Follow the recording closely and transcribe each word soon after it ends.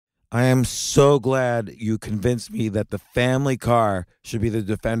I am so glad you convinced me that the family car should be the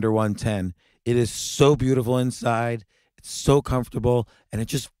Defender 110. It is so beautiful inside. It's so comfortable, and it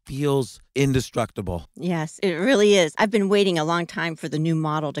just feels indestructible. Yes, it really is. I've been waiting a long time for the new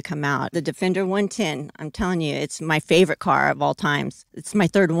model to come out. The Defender 110, I'm telling you, it's my favorite car of all times. It's my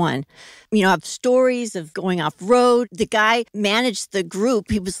third one. You know, I have stories of going off-road. The guy managed the group.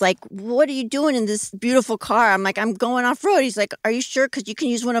 He was like, what are you doing in this beautiful car? I'm like, I'm going off-road. He's like, are you sure? Because you can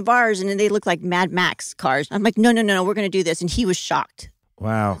use one of ours. And then they look like Mad Max cars. I'm like, no, we're going to do this. And he was shocked.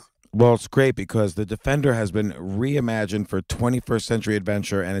 Wow. Well, it's great because the Defender has been reimagined for 21st century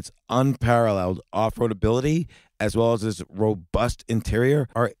adventure, and its unparalleled off-road ability, as well as its robust interior,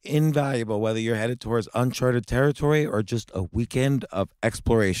 are invaluable whether you're headed towards uncharted territory or just a weekend of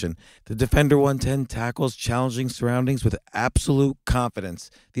exploration. The Defender 110 tackles challenging surroundings with absolute confidence.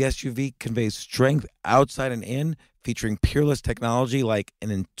 The SUV conveys strength outside and in, featuring peerless technology like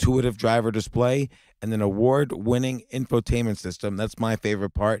an intuitive driver display and an award-winning infotainment system. That's my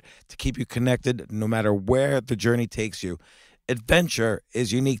favorite part, to keep you connected no matter where the journey takes you. Adventure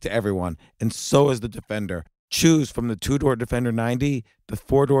is unique to everyone, and so is the Defender. Choose from the two-door Defender 90, the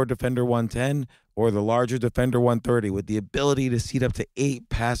four-door Defender 110, or the larger Defender 130 with the ability to seat up to 8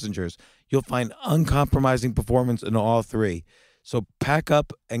 passengers. You'll find uncompromising performance in all three. So pack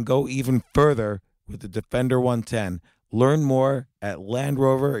up and go even further with the Defender 110. Learn more at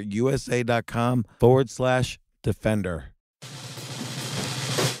LandRoverUSA.com/Defender.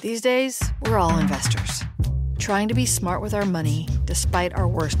 These days, we're all investors, trying to be smart with our money despite our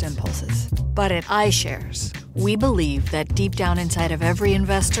worst impulses. But at iShares, we believe that deep down inside of every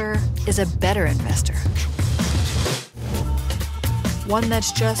investor is a better investor. One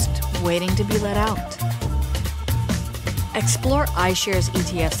that's just waiting to be let out. Explore iShares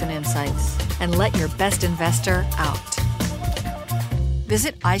ETFs and insights and let your best investor out.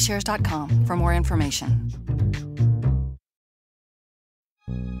 Visit iShares.com for more information.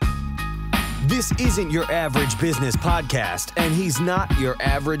 This isn't your average business podcast, and he's not your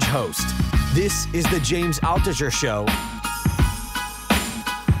average host. This is the James Altucher Show.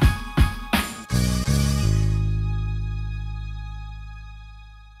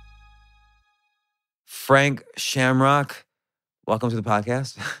 Frank Shamrock, welcome to the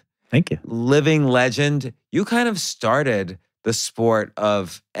podcast. Thank you. Living legend. You kind of started the sport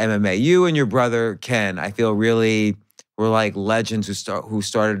of MMA. You and your brother Ken, I feel, really were like legends who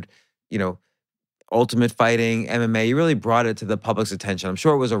started, you know, ultimate fighting, MMA. You really brought it to the public's attention. I'm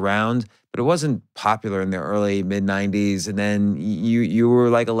sure it was around, but it wasn't popular in the early mid-90s. And then you were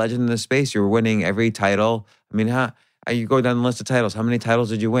like a legend in the space. You were winning every title. I mean, you go down the list of titles. How many titles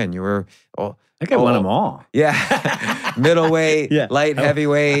did you win? You were I think I won them all. Yeah. Middleweight, Yeah. light,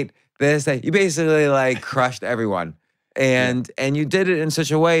 heavyweight, this, that. You basically like crushed everyone. And you did it in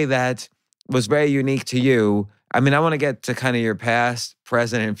such a way that was very unique to you. I mean, I want to get to kind of your past,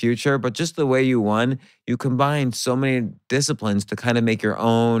 present, and future, but just the way you won, you combined so many disciplines to kind of make your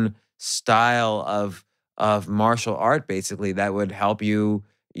own style of martial art, basically, that would help you.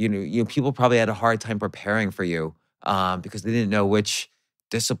 You know, people probably had a hard time preparing for you because they didn't know which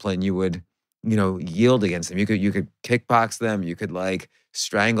discipline you would, yield against them. You could kickbox them, you could like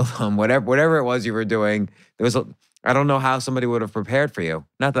strangle them, whatever it was you were doing. I don't know how somebody would have prepared for you.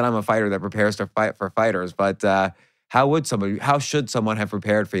 Not that I'm a fighter that prepares to fight for fighters, but how should someone have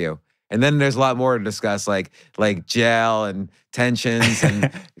prepared for you? And then there's a lot more to discuss, like jail and tensions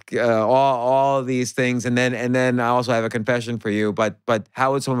and all these things. And then I also have a confession for you. But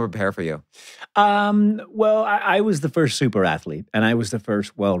how would someone prepare for you? Well, I was the first super athlete, and I was the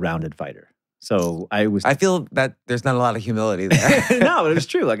first well-rounded fighter. So I feel that there's not a lot of humility there. No, it was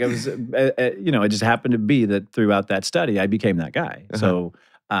true. Like I was, it just happened to be that throughout that study, I became that guy. Uh-huh. So,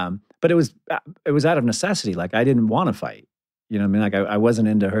 but it was out of necessity. Like I didn't want to fight. You know what I mean? Like I wasn't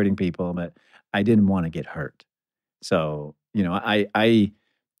into hurting people, but I didn't want to get hurt. So, I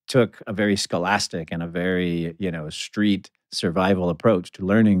took a very scholastic and a very, street survival approach to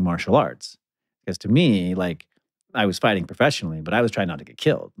learning martial arts. Because to me, like, I was fighting professionally, but I was trying not to get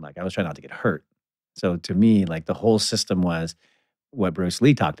killed. Like I was trying not to get hurt. So to me, like the whole system was what Bruce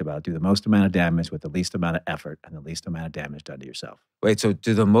Lee talked about: do the most amount of damage with the least amount of effort and the least amount of damage done to yourself. Wait, so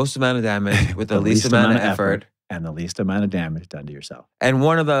do the most amount of damage with the least amount of effort and the least amount of damage done to yourself. And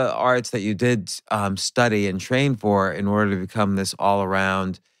one of the arts that you did study and train for in order to become this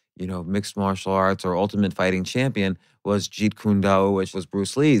all-around, mixed martial arts or ultimate fighting champion was Jeet Kune Do, which was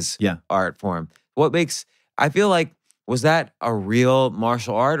Bruce Lee's art form. I feel like, was that a real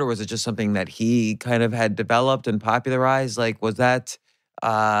martial art, or was it just something that he kind of had developed and popularized? Like, was that,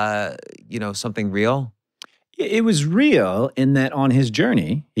 something real? It was real in that on his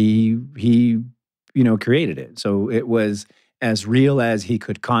journey, he created it. So it was as real as he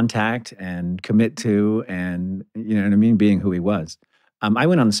could contact and commit to, and you know what I mean, being who he was. I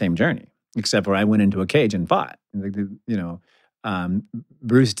went on the same journey, except for I went into a cage and fought.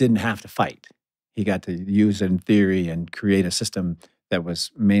 Bruce didn't have to fight. He got to use it in theory and create a system that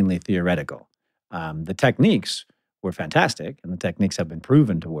was mainly theoretical. The techniques were fantastic, and the techniques have been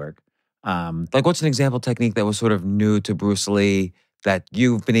proven to work. Like, what's an example technique that was sort of new to Bruce Lee that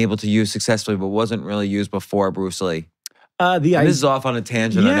you've been able to use successfully, but wasn't really used before Bruce Lee? This is off on a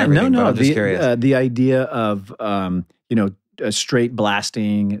tangent on everything, but I'm just curious. The idea of straight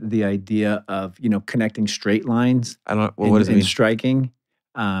blasting, the idea of connecting straight lines. What does it mean? Striking.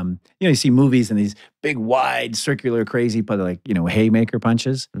 You see movies and these big, wide, circular, crazy, but like haymaker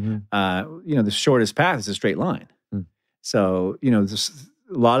punches. Mm-hmm. The shortest path is a straight line. Mm. So there's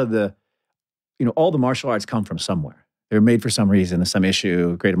a lot of the all the martial arts come from somewhere. They're made for some reason. There's some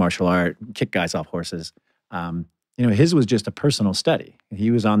issue. Create a martial art, kick guys off horses. His was just a personal study. He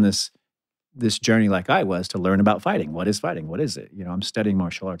was on this journey like I was to learn about fighting. What is fighting? What is it? I'm studying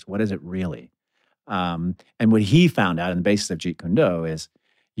martial arts. What is it really? And what he found out on the basis of Jeet Kune Do is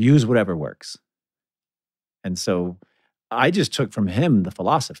use whatever works. And so I just took from him the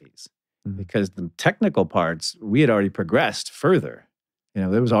philosophies because the technical parts, we had already progressed further.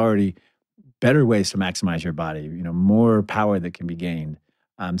 There was already better ways to maximize your body, more power that can be gained.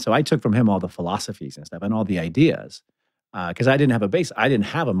 So I took from him all the philosophies and stuff and all the ideas because I didn't have a base. I didn't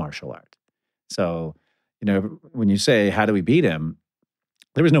have a martial art. So, when you say, how do we beat him?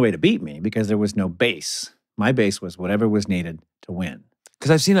 There was no way to beat me because there was no base. My base was whatever was needed to win.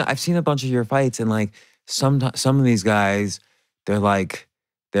 Because I've seen a bunch of your fights, and like some of these guys,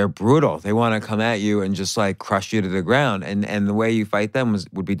 they're brutal. They want to come at you and just like crush you to the ground. And the way you fight them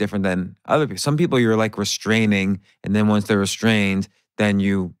would be different than other people. Some people you're like restraining, and then once they're restrained, then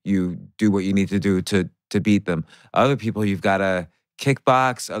you do what you need to do to beat them. Other people you've got to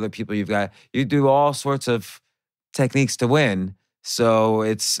kickbox. Other people you do all sorts of techniques to win. So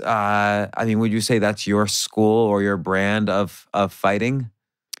it's, would you say that's your school or your brand of fighting?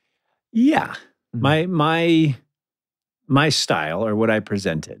 Yeah. Mm-hmm. My style, or what I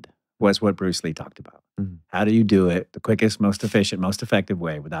presented, was what Bruce Lee talked about. Mm-hmm. How do you do it the quickest, most efficient, most effective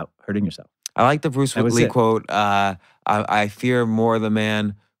way without hurting yourself? I like the Bruce Lee quote, I fear more the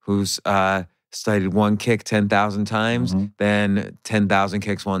man who's studied one kick 10,000 times than 10,000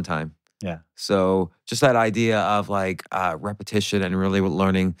 kicks one time. Yeah. So just that idea of like repetition and really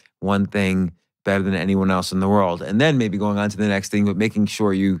learning one thing better than anyone else in the world. And then maybe going on to the next thing, but making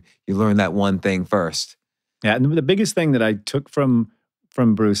sure you learn that one thing first. Yeah. And the biggest thing that I took from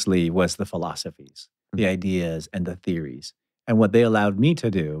Bruce Lee was the philosophies, the ideas and the theories. And what they allowed me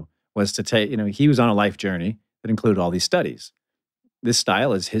to do was to take, he was on a life journey that included all these studies. This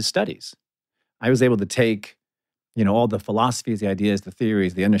style is his studies. I was able to take all the philosophies, the ideas, the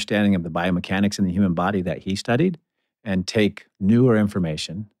theories, the understanding of the biomechanics in the human body that he studied, and take newer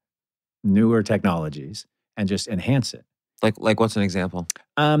information, newer technologies, and just enhance it. Like what's an example?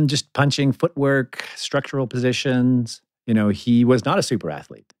 Just punching, footwork, structural positions. He was not a super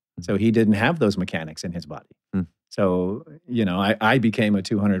athlete, so he didn't have those mechanics in his body. So, I became a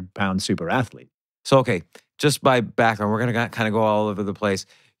 200-pound super athlete. So, okay, just by background, we're going to kind of go all over the place.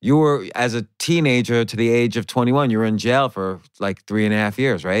 You were, as a teenager to the age of 21, you were in jail for like 3.5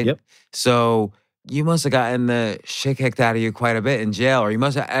 years, right? Yep. So you must have gotten the shit kicked out of you quite a bit in jail, or you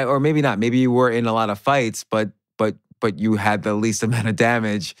must have, or maybe not. Maybe you were in a lot of fights, but you had the least amount of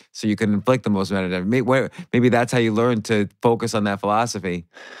damage, so you could inflict the most amount of damage. Maybe that's how you learned to focus on that philosophy.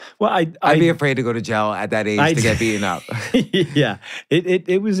 Well, I'd be afraid to go to jail at that age to get beaten up. Yeah,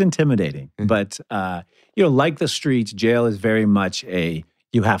 it was intimidating, but like the streets, jail is very much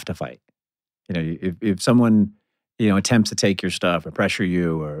you have to fight. If someone attempts to take your stuff or pressure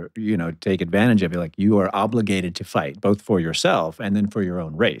you or take advantage of you, like you are obligated to fight both for yourself and then for your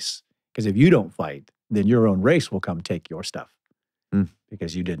own race. Because if you don't fight, then your own race will come take your stuff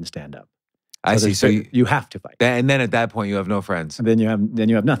because you didn't stand up. I see. So you have to fight, and then at that point you have no friends. And then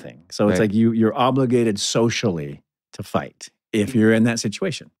you have nothing. So it's like you're obligated socially to fight if you're in that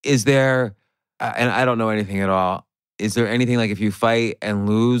situation. Is there? And I don't know anything at all. Is there anything like if you fight and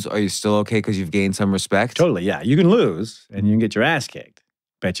lose, are you still okay because you've gained some respect? Totally. Yeah, you can lose and you can get your ass kicked,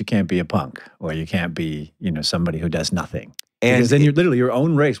 but you can't be a punk or you can't be somebody who does nothing. Because then your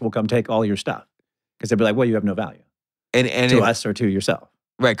own race will come take all your stuff. Because they'll be like, well, you have no value to us or to yourself.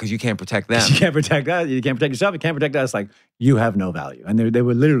 Right, because you can't protect them. You can't protect us. You can't protect yourself. You can't protect us. Like, you have no value. And they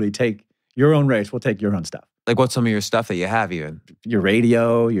would literally take your own race will take your own stuff. Like what's some of your stuff that you have even? Your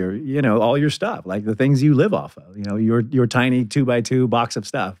radio, all your stuff, like the things you live off of, your tiny 2x2 box of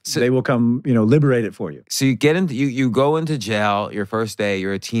stuff. So, they will come, liberate it for you. So you get into, you go into jail your first day,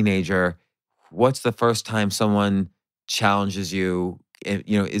 you're a teenager. What's the first time someone challenges you,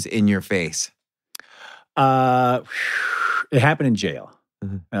 is in your face? It happened in jail.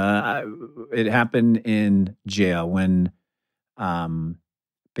 It happened in jail when,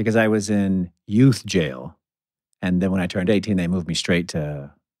 because I was in youth jail. And then when I turned 18, they moved me straight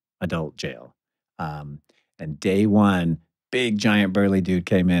to adult jail. And day one, big, giant, burly dude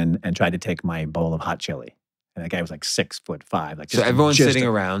came in and tried to take my bowl of hot chili. And that guy was like 6'5". Like, so everyone's sitting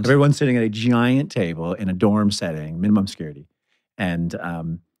around. Everyone's sitting at a giant table in a dorm setting, minimum security. And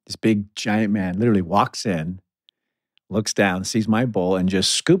this big, giant man literally walks in, looks down, sees my bowl, and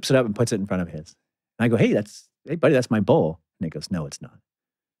just scoops it up and puts it in front of his. And I go, hey buddy, that's my bowl. And he goes, no, it's not.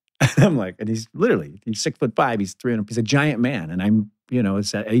 And I'm like, and he's 6'5", he's 300, he's a giant man. And I'm,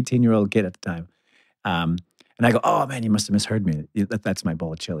 it's an 18-year-old kid at the time. And I go, oh man, you must have misheard me. That's my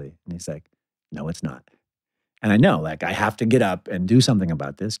bowl of chili. And he's like, no, it's not. And I know, like, I have to get up and do something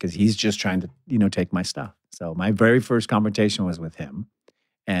about this because he's just trying to, take my stuff. So my very first confrontation was with him.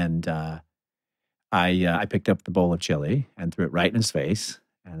 And I picked up the bowl of chili and threw it right in his face.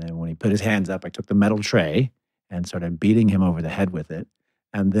 And then when he put his hands up, I took the metal tray and started beating him over the head with it.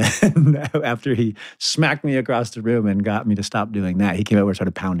 And then after he smacked me across the room and got me to stop doing that, he came over and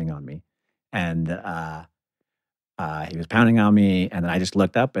started pounding on me. And he was pounding on me, and then I just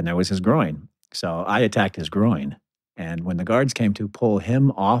looked up, and there was his groin. So I attacked his groin. And when the guards came to pull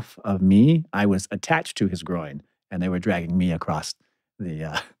him off of me, I was attached to his groin, and they were dragging me across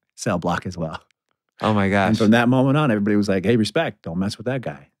the cell block as well. Oh, my gosh. And from that moment on, everybody was like, hey, respect, don't mess with that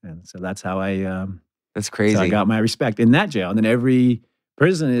guy. And so that's how that's crazy. So I got my respect in that jail. And then every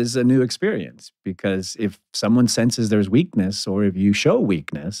prison is a new experience because if someone senses there's weakness or if you show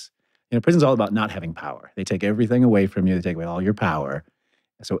weakness, prison's all about not having power. They take everything away from you. They take away all your power.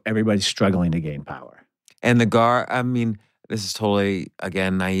 So everybody's struggling to gain power. And the guard, I mean, this is totally,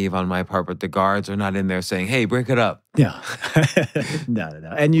 again, naive on my part, but the guards are not in there saying, hey, break it up. Yeah. No.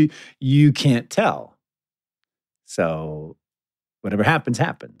 And you can't tell. So whatever happens,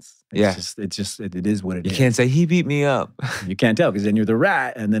 happens. It is what it is. You can't say, he beat me up. You can't tell because then you're the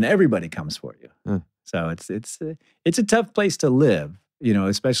rat and then everybody comes for you. So it's a tough place to live,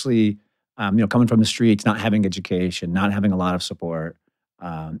 especially, coming from the streets, not having education, not having a lot of support.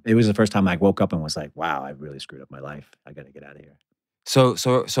 It was the first time I woke up and was like, wow, I really screwed up my life. I got to get out of here.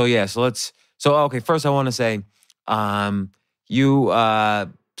 Okay, first I want to say, you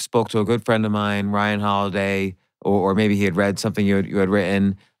spoke to a good friend of mine, Ryan Holiday, or maybe he had read something you had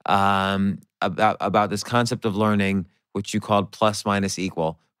written about this concept of learning, which you called plus minus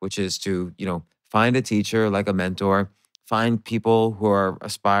equal, which is to, find a teacher like a mentor, find people who are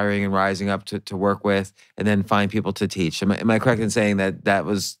aspiring and rising up to work with, and then find people to teach. Am I correct in saying that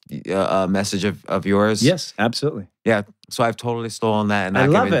was a message of yours? Yes, absolutely. Yeah. So I've totally stolen that and I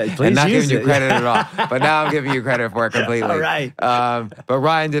love it. Please not use giving you it. credit at all. But now I'm giving you credit for it completely. All right. But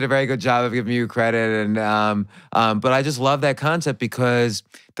Ryan did a very good job of giving you credit, and but I just love that concept because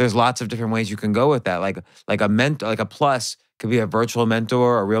there's lots of different ways you can go with that. Like a mentor, like a plus could be a virtual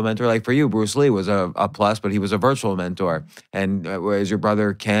mentor, a real mentor. Like for you, Bruce Lee was a plus, but he was a virtual mentor. And whereas your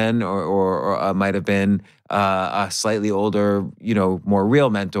brother Ken or might have been a slightly older, more real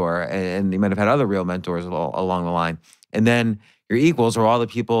mentor, and he might have had other real mentors along the line. And then your equals are all the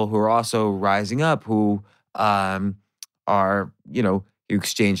people who are also rising up, who are, you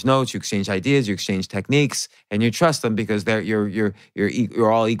exchange notes, you exchange ideas, you exchange techniques, and you trust them because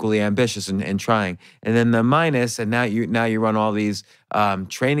you're all equally ambitious and trying. And then the minus, and now you run all these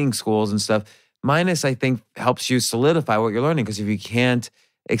training schools and stuff. Minus, I think, helps you solidify what you're learning, because if you can't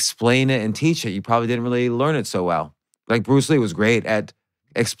explain it and teach it, you probably didn't really learn it so well. Like Bruce Lee was great at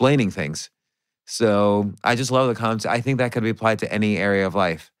explaining things. So I just love the concept. I think that could be applied to any area of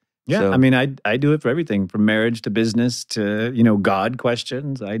life. Yeah, So, I mean, I do it for everything from marriage to business to, God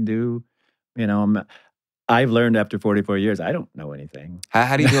questions. I do, I've learned after 44 years, I don't know anything.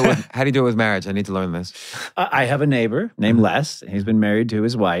 how do you do it with how do you do it with marriage? I need to learn this. I have a neighbor named Les. He's been married to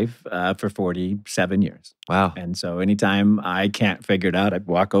his wife for 47 years. Wow. And so anytime I can't figure it out, I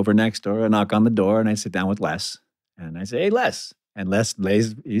walk over next door, I knock on the door, and I sit down with Les. And I say, hey, Les. And Les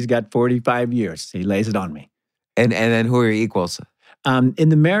he's got 45 years. He lays it on me. And then who are your equals? In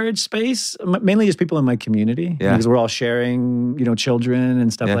the marriage space, mainly just people in my community, because we're all sharing, children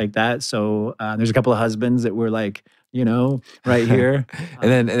and stuff like that. So there's a couple of husbands that were like, right here.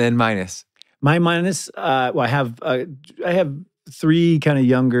 and then minus. My minus, I have 3 kind of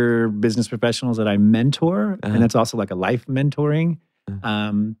younger business professionals that I mentor, Uh-huh. and it's also like a life mentoring.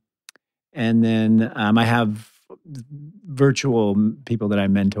 Um, and then I have virtual people that I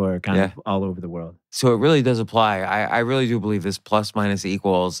mentor kind of all over the world. So it really does apply. I really do believe this plus minus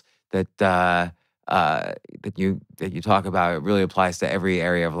equals that that you talk about. It really applies to every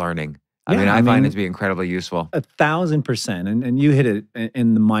area of learning. I mean, I find it to be incredibly useful. 1,000%. And you hit it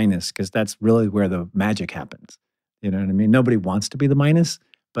in the minus because that's really where the magic happens. You know what I mean? Nobody wants to be the minus,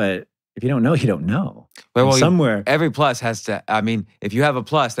 but if you don't know, you don't know. Well, somewhere every plus has to. I mean, if you have a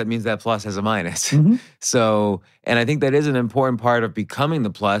plus, that means that plus has a minus. Mhm. So, and I think that is an important part of becoming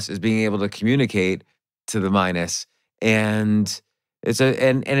the plus is being able to communicate to the minus. And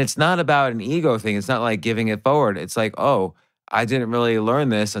and it's not about an ego thing. It's not like giving it forward. It's like, oh, I didn't really learn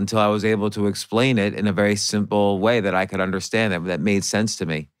this until I was able to explain it in a very simple way that I could understand that made sense to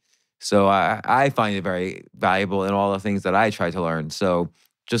me. So I find it very valuable in all the things that I try to learn. So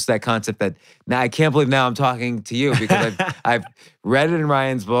just that concept that now I can't believe now I'm talking to you because I've read it in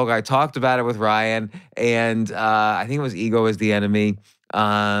Ryan's book. I talked about it with Ryan, and I think it was Ego is the Enemy.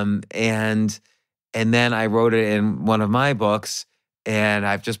 And then I wrote it in one of my books, and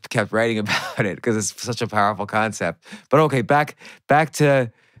I've just kept writing about it because it's such a powerful concept. But okay, back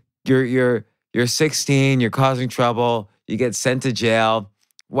to you're 16, you're causing trouble, you get sent to jail.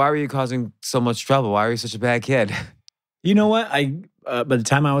 Why were you causing so much trouble? Why were you such a bad kid? You know what? By the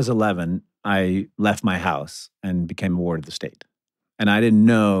time I was 11, I left my house and became a ward of the state. And I didn't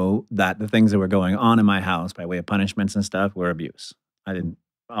know that the things that were going on in my house by way of punishments and stuff were abuse.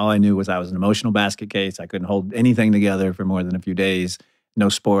 All I knew was I was an emotional basket case. I couldn't hold anything together for more than a few days. No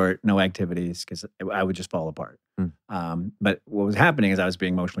sport, no activities, because I would just fall apart. But what was happening is I was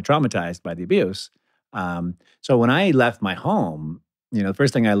being emotionally traumatized by the abuse. So when I left my home, the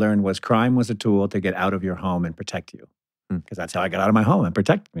first thing I learned was crime was a tool to get out of your home and protect you. Because that's how I got out of my home and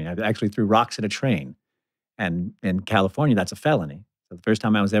protected me. I actually threw rocks at a train. And in California, that's a felony. So the first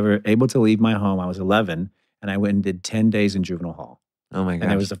time I was ever able to leave my home, I was 11, and I went and did 10 days in juvenile hall. Oh my gosh.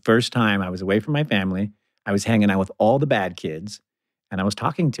 And it was the first time I was away from my family. I was hanging out with all the bad kids, and I was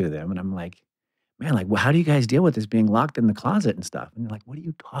talking to them, and I'm like, man, like, well, how do you guys deal with this being locked in the closet and stuff? And they're like, what are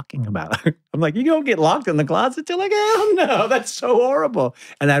you talking about? I'm like, you don't get locked in the closet? They're like, hell no, that's so horrible.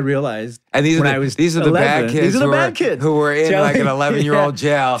 And I realized these are the bad kids. These are the bad kids who were in like an 11-year-old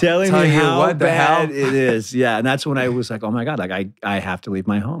jail, telling me you how what the hell bad it is. Yeah, and that's when I was like, oh my God, like I have to leave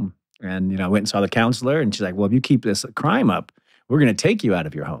my home. And I went and saw the counselor, and she's like, well, if you keep this crime up, we're going to take you out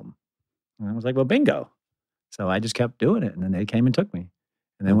of your home. And I was like, well, bingo. So I just kept doing it, and then they came and took me.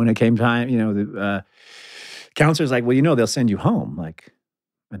 And then when it came time, the counselor's like, well, they'll send you home.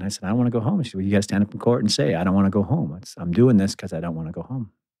 And I said, I don't want to go home. She said, well, you got to stand up in court and say, I don't want to go home. I'm doing this because I don't want to go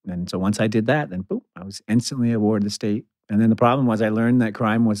home. And so once I did that, then boom, I was instantly awarded the state. And then the problem was I learned that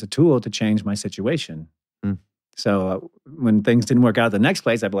crime was a tool to change my situation. So when things didn't work out at the next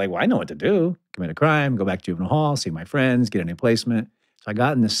place, I'd be like, well, I know what to do. Commit a crime, go back to juvenile hall, see my friends, get a new placement. So I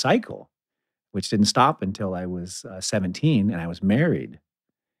got in this cycle, which didn't stop until I was 17 and I was married.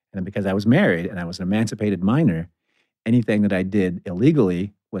 And because I was married and I was an emancipated minor, anything that I did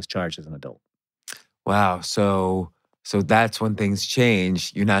illegally was charged as an adult. Wow. So that's when things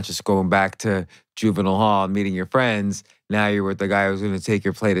change. You're not just going back to juvenile hall and meeting your friends. Now you're with the guy who's going to take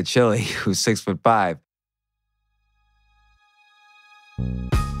your plate of chili, who's 6'5".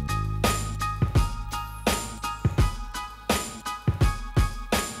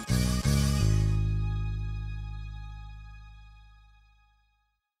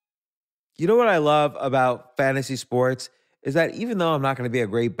 You know what I love about fantasy sports is that even though I'm not going to be a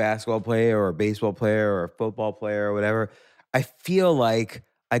great basketball player or a baseball player or a football player or whatever, I feel like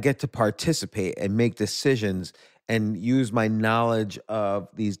I get to participate and make decisions and use my knowledge of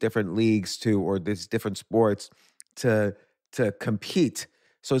these different leagues or these different sports to compete.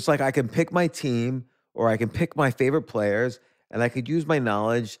 So it's like I can pick my team or I can pick my favorite players and I could use my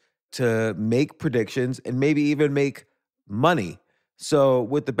knowledge to make predictions and maybe even make money. So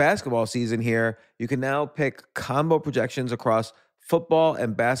with the basketball season here, you can now pick combo projections across football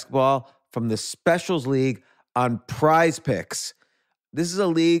and basketball from the Specials League on Prize Picks. This is a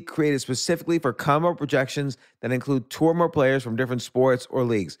league created specifically for combo projections that include two or more players from different sports or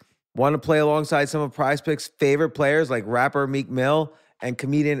leagues. Want to play alongside some of Prize Picks' favorite players like rapper Meek Mill and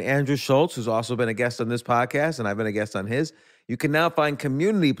comedian Andrew Schultz, who's also been a guest on this podcast, and I've been a guest on his? You can now find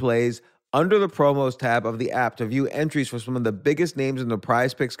community plays under the promos tab of the app to view entries for some of the biggest names in the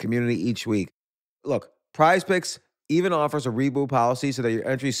Prize Picks community each week. Look, Prize Picks even offers a reboot policy so that your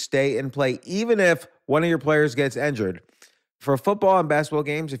entries stay in play even if one of your players gets injured. For football and basketball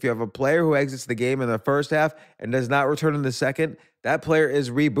games, if you have a player who exits the game in the first half and does not return in the second, that player is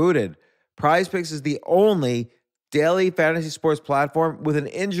rebooted. Prize Picks is the only daily fantasy sports platform with an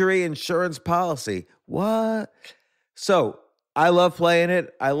injury insurance policy. What? So I love playing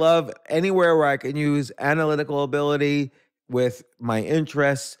it. I love anywhere where I can use analytical ability with my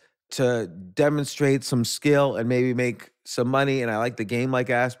interests to demonstrate some skill and maybe make some money. And I like the game-like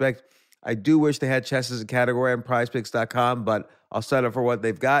aspect. I do wish they had chess as a category on prizepicks.com, but I'll settle for what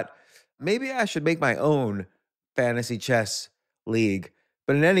they've got. Maybe I should make my own fantasy chess league.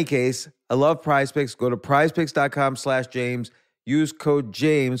 But in any case, I love Prize Picks. Go to prizepicks.com/James. Use code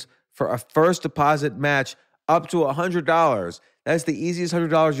James for a first deposit match up to $100. That's the easiest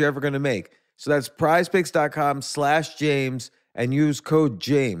 $100 you're ever going to make. So that's prizepicks.com/James and use code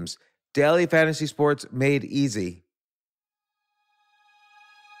James. Daily fantasy sports made easy.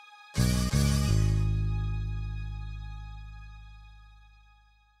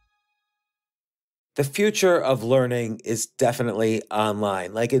 The future of learning is definitely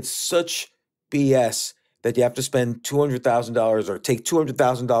online. Like, it's such BS that you have to spend $200,000 or take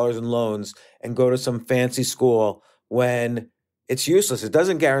 $200,000 in loans and go to some fancy school when it's useless. It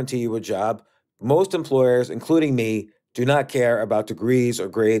doesn't guarantee you a job. Most employers, including me, do not care about degrees or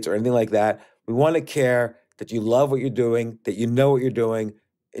grades or anything like that. We want to care that you love what you're doing, that you know what you're doing,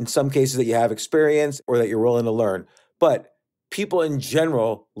 in some cases that you have experience or that you're willing to learn. But people in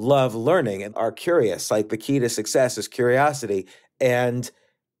general love learning and are curious. Like, the key to success is curiosity. And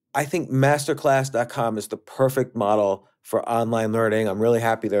I think masterclass.com is the perfect model for online learning. I'm really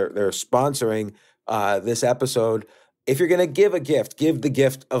happy they're sponsoring this episode. If you're going to give a gift, give the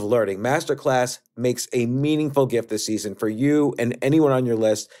gift of learning. Masterclass makes a meaningful gift this season for you and anyone on your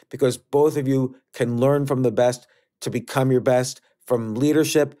list, because both of you can learn from the best to become your best, from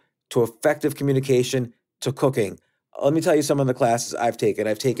leadership to effective communication to cooking. Let me tell you some of the classes I've taken.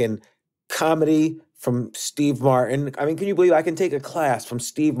 I've taken comedy from Steve Martin. I mean, can you believe I can take a class from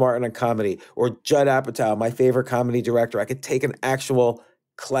Steve Martin on comedy, or Judd Apatow, my favorite comedy director? I could take an actual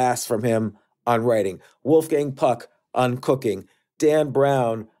class from him on writing. Wolfgang Puck on cooking. Dan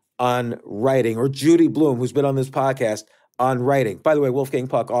Brown on writing, or Judy Bloom, who's been on this podcast, on writing. By the way, Wolfgang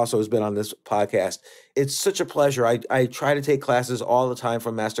Puck also has been on this podcast. It's such a pleasure. I try to take classes all the time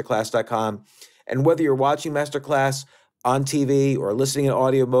from masterclass.com. And whether you're watching Masterclass on TV or listening in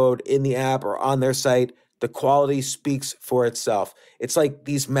audio mode in the app or on their site, the quality speaks for itself. It's like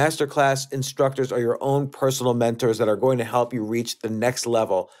these Masterclass instructors are your own personal mentors that are going to help you reach the next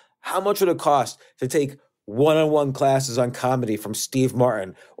level. How much would it cost to take one-on-one classes on comedy from Steve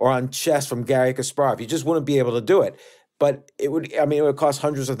Martin or on chess from Gary Kasparov? You just wouldn't be able to do it. But it would cost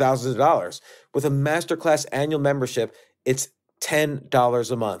hundreds of thousands of dollars. With a Masterclass annual membership, it's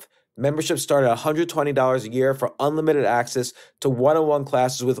 $10 a month. Memberships start at $120 a year for unlimited access to one-on-one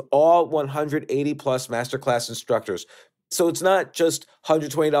classes with all 180 plus Masterclass instructors. So it's not just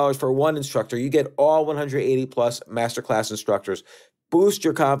 $120 for one instructor. You get all 180 plus Masterclass instructors. Boost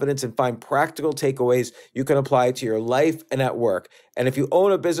your confidence and find practical takeaways you can apply to your life and at work. And if you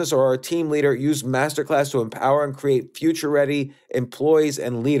own a business or are a team leader, use Masterclass to empower and create future-ready employees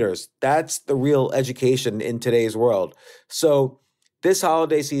and leaders. That's the real education in today's world. So this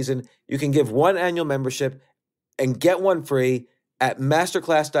holiday season, you can give one annual membership and get one free at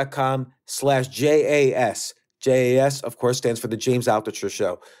masterclass.com/JAS. JAS, of course, stands for the James Altucher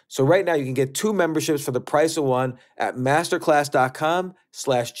Show. So right now you can get two memberships for the price of one at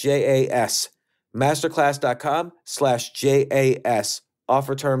masterclass.com/JAS. Masterclass.com/JAS.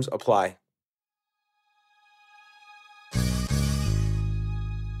 Offer terms apply.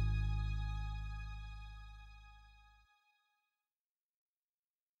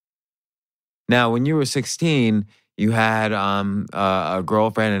 Now, when you were 16, you had a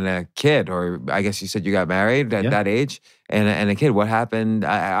girlfriend and a kid, or I guess you said you got married at that age, and a kid. What happened?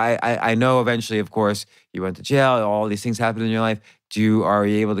 I know eventually, of course, you went to jail. All these things happened in your life. Are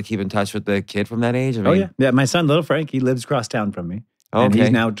you able to keep in touch with the kid from that age? I mean, yeah. My son, little Frank, he lives across town from me. Okay. And he's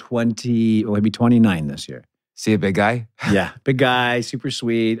now 20, or he'll be 29 this year. See a big guy? Yeah, big guy, super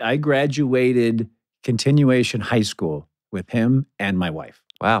sweet. I graduated continuation high school with him and my wife.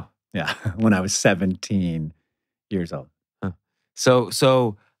 Wow. Yeah, when I was 17 years old. Huh. So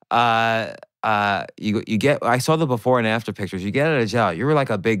you get. I saw the before and after pictures. You get out of jail. You were like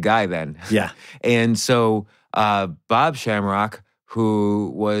a big guy then. Yeah. And so Bob Shamrock,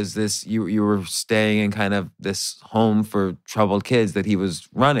 who was this, you were staying in kind of this home for troubled kids that he was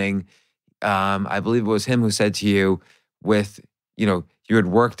running. I believe it was him who said to you, you had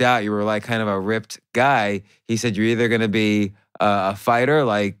worked out. You were like kind of a ripped guy. He said you're either going to be a fighter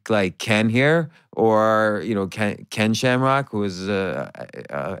like Ken here, or Ken Shamrock, who was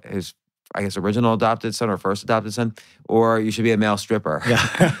his, I guess, original adopted son or first adopted son, or you should be a male stripper.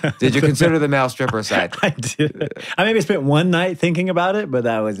 Yeah. Did you consider the male stripper side? I did. I maybe spent one night thinking about it, but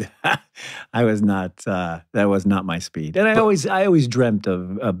that was that was not my speed. And I always dreamt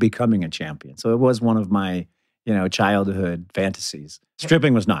of becoming a champion. So it was one of my childhood fantasies.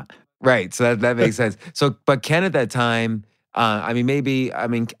 Stripping was not. Right. So that makes sense. So, but Ken at that time, I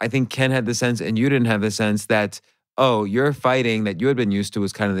think Ken had the sense and you didn't have the sense that, oh, your fighting that you had been used to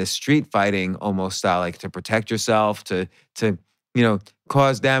was kind of this street fighting almost style, like to protect yourself, to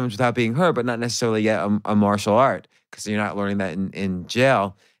cause damage without being hurt, but not necessarily yet a martial art, because you're not learning that in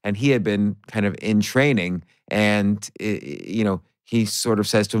jail. And he had been kind of in training, and he sort of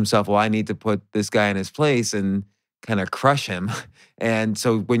says to himself, well, I need to put this guy in his place and kind of crush him. And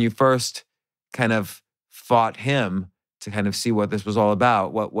so when you first kind of fought him to kind of see what this was all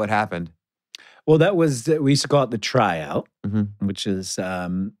about, what happened? Well, we used to call it the tryout, which is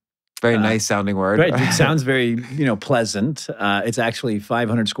very nice sounding word. Right, it sounds very pleasant. It's actually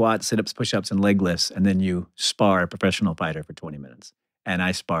 500 squats, sit-ups, push-ups, and leg lifts, and then you spar a professional fighter for 20 minutes. And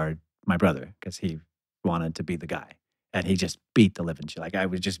I sparred my brother because he wanted to be the guy, and he just beat the living shit. Like I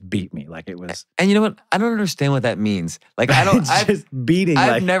would just beat me, like it was. And you know what? I don't understand what that means. Like I don't. Just beating.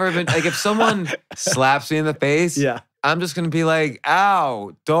 I've never been like if someone slaps me in the face. Yeah, I'm just gonna be like,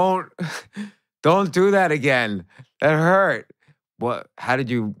 ow! Don't do that again. That hurt. What? How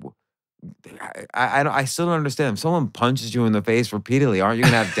did you? I still don't understand. If someone punches you in the face repeatedly, aren't you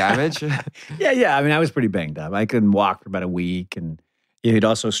gonna have damage? Yeah. I mean, I was pretty banged up. I couldn't walk for about a week, and it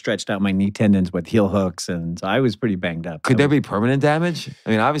also stretched out my knee tendons with heel hooks, and so I was pretty banged up. Could there be permanent damage? I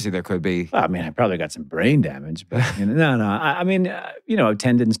mean, obviously there could be. I mean, I probably got some brain damage, but no. I mean,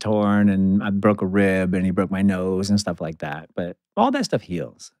 tendons torn, and I broke a rib, and he broke my nose and stuff like that. But all that stuff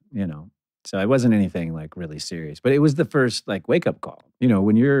heals, So it wasn't anything like really serious, but it was the first like wake up call.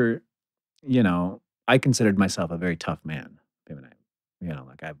 When you're, I considered myself a very tough man.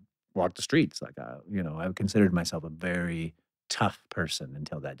 Like I walked the streets, like I considered myself a very tough person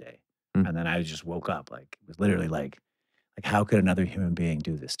until that day, and then I just woke up. Like it was literally like how could another human being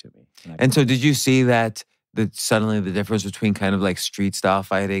do this to me? And so, did you see that suddenly the difference between kind of like street style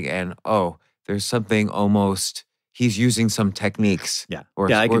fighting and there's something almost. He's using some techniques. Yeah.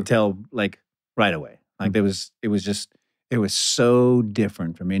 I could tell like right away. Like it was so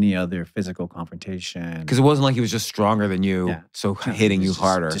different from any other physical confrontation. Because it wasn't like he was just stronger than you, so hitting you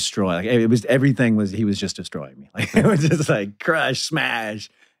harder. Destroy. Like he was just destroying me. Like it was just like crush, smash,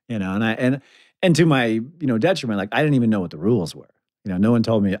 and to my, detriment, like I didn't even know what the rules were. No one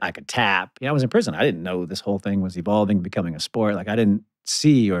told me I could tap. I was in prison. I didn't know this whole thing was evolving, becoming a sport. Like I didn't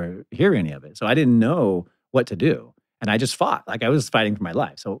see or hear any of it. So I didn't know what to do. And I just fought. Like I was fighting for my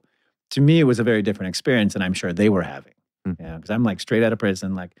life. So to me, it was a very different experience than I'm sure they were having. Because I'm like straight out of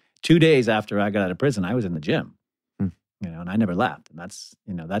prison. Like 2 days after I got out of prison, I was in the gym. And I never left. And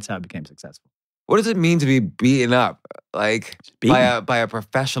that's how I became successful. What does it mean to be beaten up? Like by a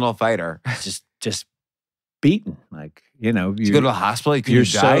professional fighter? Just beaten. Like, you go to a hospital, you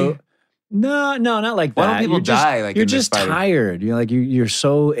die? No, not like that. Why don't people die? You're just tired. You're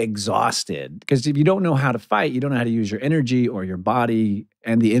so exhausted because if you don't know how to fight, you don't know how to use your energy or your body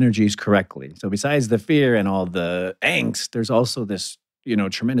and the energies correctly. So besides the fear and all the angst, there's also this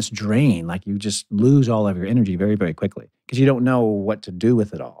tremendous drain. Like you just lose all of your energy very, very quickly because you don't know what to do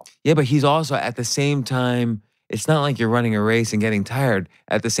with it all. Yeah, but he's also at the same time. It's not like you're running a race and getting tired.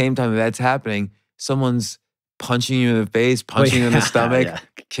 At the same time that's happening, someone's punching you in the face, punching you in the stomach,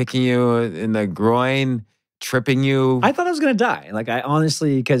 kicking you in the groin, tripping you. I thought I was going to die. Like I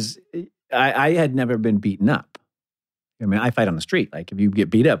honestly, because I had never been beaten up. I mean, I fight on the street. Like if you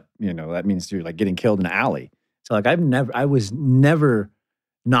get beat up, that means you're like getting killed in an alley. So like I was never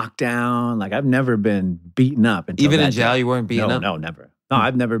knocked down. Like I've never been beaten up. Even in jail, you weren't beaten up? No, never. No,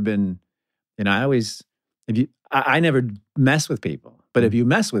 I've never been, I never mess with people. But if you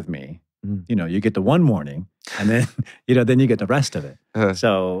mess with me, you get the one warning and then, then you get the rest of it.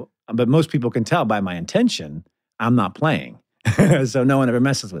 So, but most people can tell by my intention, I'm not playing. So no one ever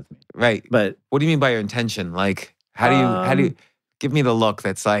messes with me. Right. But what do you mean by your intention? Like, how do you give me the look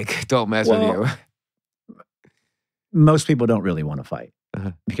that's like, don't mess with you? Most people don't really want to fight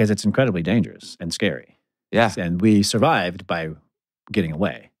because it's incredibly dangerous and scary. Yeah. And we survived by getting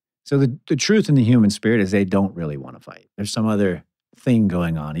away. So the truth in the human spirit is they don't really want to fight. There's some other thing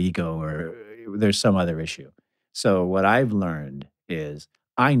going on, ego, or there's some other issue. So what I've learned is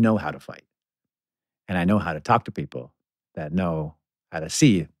I know how to fight. And I know how to talk to people that know how to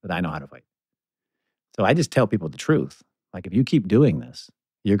see that I know how to fight. So I just tell people the truth. Like if you keep doing this,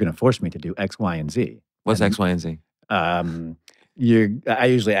 you're going to force me to do X, Y, and Z. What's And, X, Y, and Z? I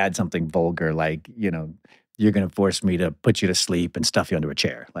usually add something vulgar like, you're going to force me to put you to sleep and stuff you under a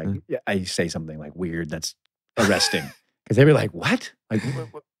chair. Like I say something like weird that's arresting because they were like, what? Like,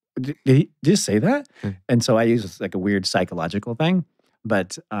 did he just say that? And so I use like a weird psychological thing,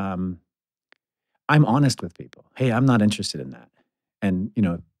 but I'm honest with people. Hey, I'm not interested in that. And,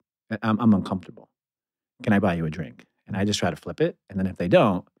 I'm uncomfortable. Can I buy you a drink? And I just try to flip it. And then if they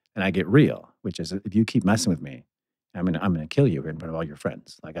don't, then I get real, which is if you keep messing with me, I'm gonna kill you in front of all your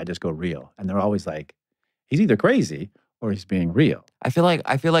friends. Like I just go real. And they're always like, he's either crazy or he's being real. I feel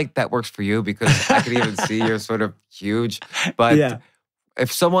like that works for you because I could even see you're sort of huge. But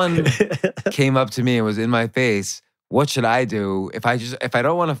if someone came up to me and was in my face, what should I do if I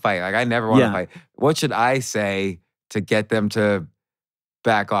don't want to fight? Like I never want to fight. What should I say to get them to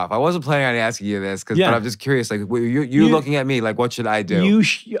back off? I wasn't planning on asking you this, but I'm just curious. Like you looking at me, like what should I do?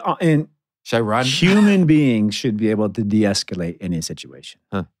 Should I run? Human beings should be able to de-escalate any situation.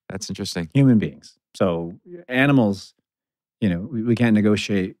 Huh, that's interesting. Human beings. So animals, we can't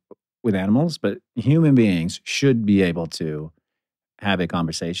negotiate with animals, but human beings should be able to have a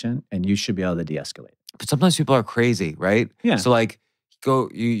conversation, and you should be able to de-escalate. But sometimes people are crazy, right? Yeah. So like,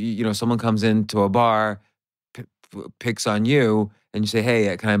 someone comes into a bar, picks on you, and you say,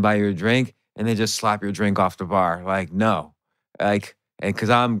 "Hey, can I buy you a drink?" And they just slap your drink off the bar. Like, no, like, and because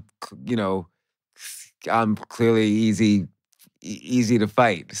I'm clearly easy to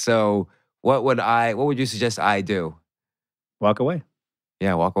fight. So what would you suggest I do? Walk away.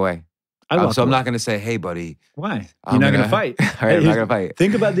 Yeah, walk away. I'm not going to say, "Hey, buddy." Why? You're not going to fight. All right, I'm not going to fight.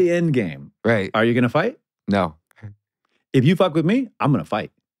 Think about the end game. Right. Are you going to fight? No. If you fuck with me, I'm going to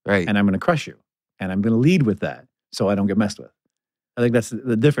fight. Right. And I'm going to crush you. And I'm going to lead with that so I don't get messed with. I think that's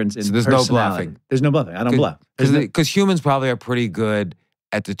the difference in there's no bluffing. There's no bluffing. I don't bluff. Because humans probably are pretty good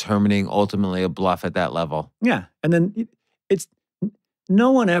at determining ultimately a bluff at that level. Yeah. And then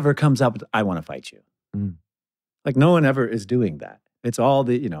no one ever comes up with, I want to fight you. Mm. Like no one ever is doing that. It's all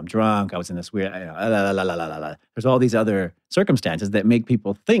I'm drunk. I was in this weird, There's all these other circumstances that make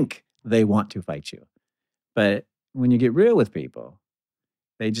people think they want to fight you. But when you get real with people,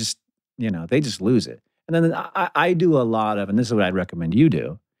 they just lose it. And then I do a lot of, and this is what I'd recommend you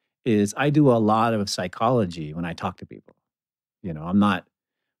do, is I do a lot of psychology when I talk to people. I'm not,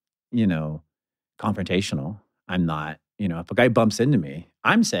 confrontational. I'm not, if a guy bumps into me,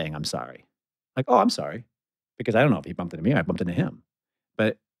 I'm saying I'm sorry. Like, oh, I'm sorry. Because I don't know if he bumped into me or I bumped into him.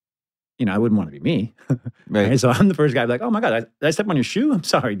 But, I wouldn't want to be me. Right? So I'm the first guy like, oh my God, did I step on your shoe? I'm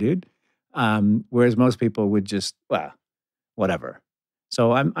sorry, dude. Whereas most people would just, well, whatever.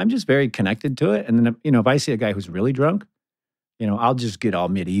 So I'm just very connected to it. And then, if I see a guy who's really drunk, I'll just get all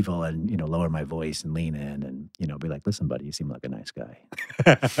medieval and, lower my voice and lean in and, be like, listen, buddy, you seem like a nice guy.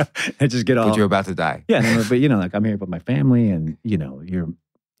 And just get all. But you're about to die. Yeah. But, like I'm here with my family and, you're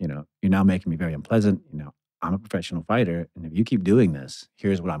now making me very unpleasant. I'm a professional fighter. And if you keep doing this,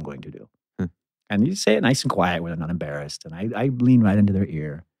 here's what I'm going to do. And you say it nice and quiet when I'm not embarrassed. And I lean right into their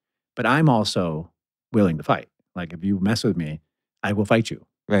ear. But I'm also willing to fight. Like if you mess with me, I will fight you.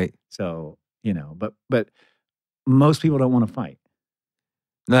 Right. So, but most people don't want to fight.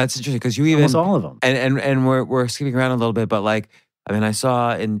 No, that's interesting because you even almost all of them. And we're skipping around a little bit, but like, I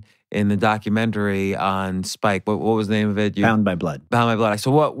saw in the documentary on Spike, what was the name of it? Bound by Blood. Bound by Blood.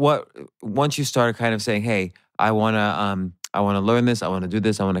 So what once you started kind of saying, hey, I wanna learn this, I wanna do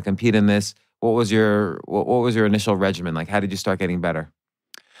this, I wanna compete in this, what was your initial regimen? Like how did you start getting better?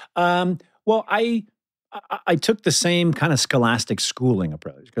 Well, I took the same kind of scholastic schooling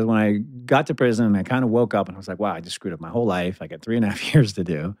approach because when I got to prison, I kind of woke up and I was like, wow, I just screwed up my whole life. I got 3.5 years to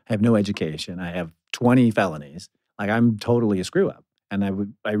do. I have no education. I have 20 felonies. Like I'm totally a screw up.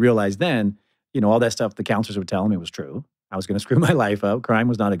 And I realized then, all that stuff the counselors were telling me was true. I was going to screw my life up. Crime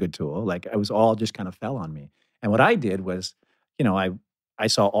was not a good tool. Like it was all just kind of fell on me. And what I did was, I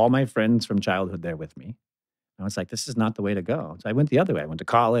saw all my friends from childhood there with me. I was like, this is not the way to go. So I went the other way. I went to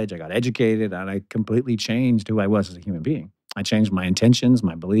college, I got educated, and I completely changed who I was as a human being. I changed my intentions,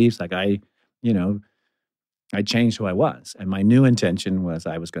 my beliefs. Like I changed who I was. And my new intention was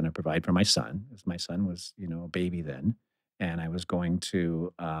I was going to provide for my son, because my son was, a baby then. And I was going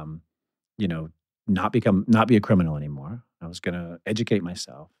to, not be a criminal anymore. I was going to educate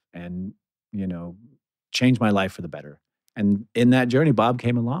myself and, change my life for the better. And in that journey, Bob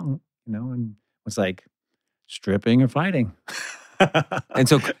came along, and was like, stripping or fighting. And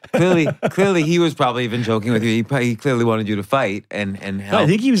so clearly he was probably even joking with you. He clearly wanted you to fight and help. I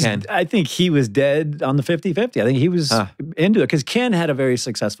think he was dead on the 50-50. I think he was into it because Ken had a very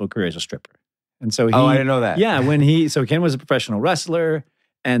successful career as a stripper. And so I didn't know that. Yeah, so Ken was a professional wrestler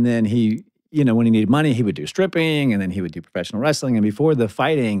And then he, when he needed money, he would do stripping, and then he would do professional wrestling. And before the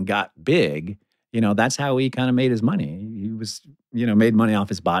fighting got big, that's how he kind of made his money. He was, made money off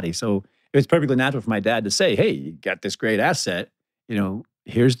his body. So it was perfectly natural for my dad to say, hey, you got this great asset.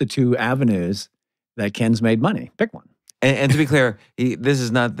 Here's the two avenues that Ken's made money. Pick one. And to be clear, this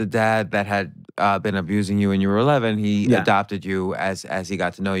is not the dad that had been abusing you when you were 11. He adopted you as he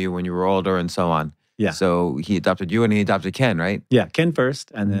got to know you when you were older and so on. Yeah. So he adopted you and he adopted Ken, right? Yeah, Ken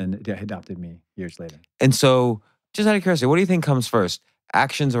first, and then he adopted me years later. And so, just out of curiosity, what do you think comes first,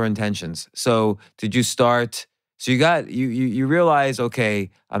 actions or intentions? So did you start? So you realize,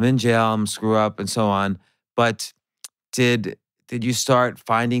 okay, I'm in jail, I'm screw up, and so on. But did you start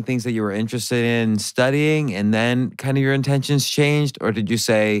finding things that you were interested in studying, and then kind of your intentions changed? Or did you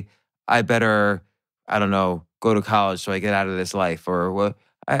say, I better, I don't know, go to college so I get out of this life? Or what?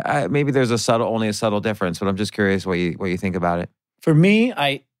 Maybe there's only a subtle difference, but I'm just curious what you think about it. For me,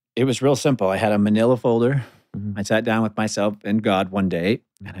 it was real simple. I had a manila folder. Mm-hmm. I sat down with myself and God one day,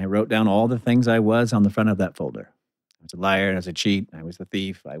 and I wrote down all the things I was on the front of that folder. I was a liar, I was a cheat, I was a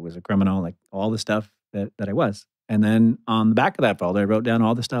thief, I was a criminal, like all the stuff that I was. And then on the back of that folder, I wrote down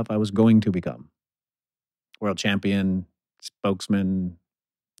all the stuff I was going to become. World champion, spokesman,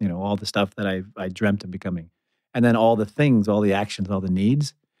 all the stuff that I dreamt of becoming. And then all the things, all the actions, all the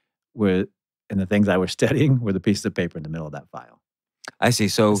needs and the things I was studying were the pieces of paper in the middle of that file. I see.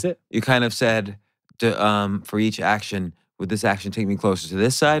 So That's it. You kind of said, for each action, would this action take me closer to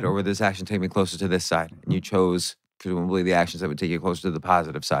this side, or would this action take me closer to this side? And you chose, presumably, the actions that would take you closer to the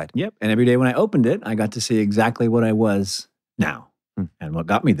positive side. Yep. And every day when I opened it, I got to see exactly what I was now. And what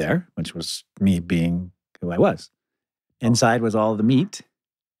got me there, which was me being who I was. Inside was all the meat.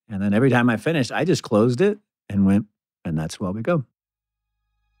 And then every time I finished, I just closed it and went, and that's where we go.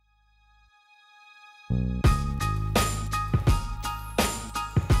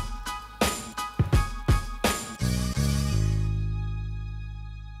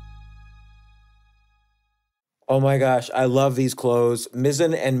 Oh my gosh, I love these clothes.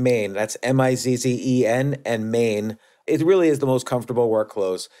 Mizzen and Main, that's Mizzen and Main. It really is the most comfortable work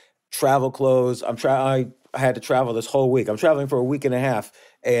clothes. Travel clothes. I had to travel this whole week. I'm traveling for a week and a half,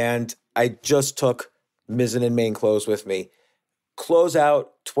 and I just took Mizzen and Main clothes with me. Close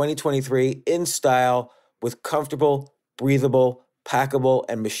out 2023 in style with comfortable, breathable, packable,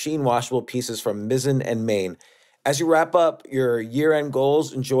 and machine washable pieces from Mizzen and Main. As you wrap up your year-end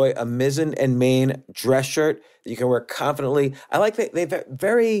goals, enjoy a Mizzen and Main dress shirt that you can wear confidently. I like that they've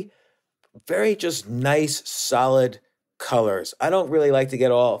very, very just nice, solid colors. I don't really like to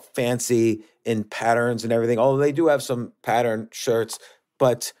get all fancy in patterns and everything, although they do have some pattern shirts,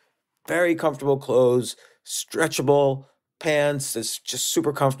 but very comfortable clothes, stretchable pants. It's just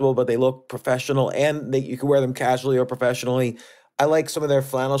super comfortable, but they look professional, and you can wear them casually or professionally. I like some of their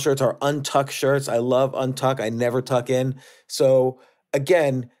flannel shirts or untuck shirts. I love untuck. I never tuck in. So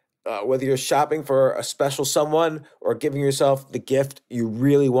again, whether you're shopping for a special someone or giving yourself the gift you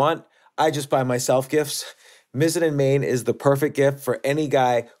really want, I just buy myself gifts. Mizzen and Main is the perfect gift for any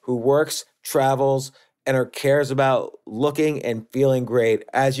guy who works, travels, and cares about looking and feeling great.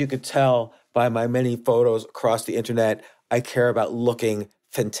 As you could tell by my many photos across the internet, I care about looking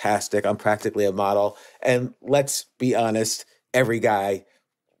fantastic. I'm practically a model. And let's be honest, every guy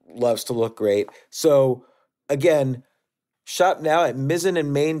loves to look great. So again, shop now at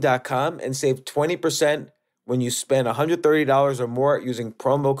mizzenandmain.com and save 20% when you spend $130 or more using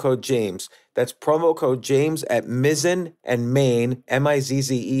promo code James. That's promo code James at Mizzen and Main,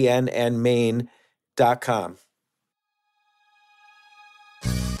 Mizzen and Main.com.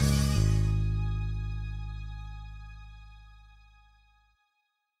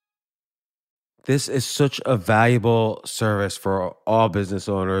 This is such a valuable service for all business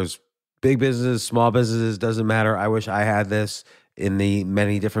owners, big businesses, small businesses, doesn't matter. I wish I had this in the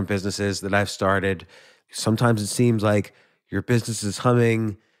many different businesses that I've started. Sometimes it seems like your business is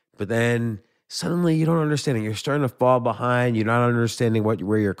humming, but then suddenly you don't understand it. You're starting to fall behind. You're not understanding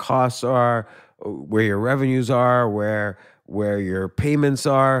where your costs are, where your revenues are, where your payments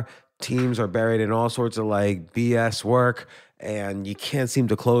are. Teams are buried in all sorts of like BS work, and you can't seem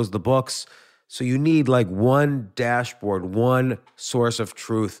to close the books. So you need like one dashboard, one source of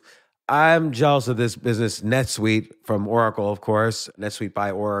truth. I'm jealous of this business, NetSuite from Oracle, of course, NetSuite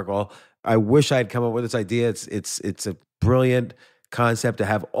by Oracle. I wish I'd come up with this idea. It's a brilliant concept to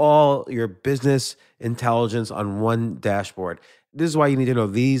have all your business intelligence on one dashboard. This is why you need to know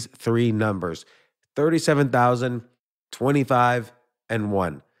these three numbers: 37,000, 25, and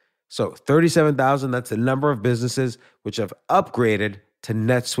 1. So 37,000, that's the number of businesses which have upgraded to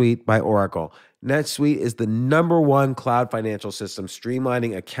NetSuite by Oracle. NetSuite is the #1 cloud financial system,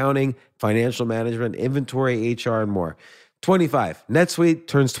 streamlining accounting, financial management, inventory, HR, and more. 25. NetSuite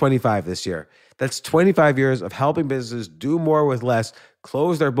turns 25 this year. That's 25 years of helping businesses do more with less,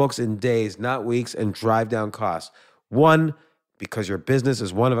 close their books in days, not weeks, and drive down costs. One, because your business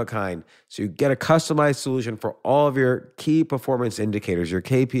is one of a kind. So you get a customized solution for all of your key performance indicators, your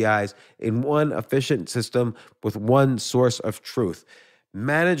KPIs, in one efficient system with one source of truth.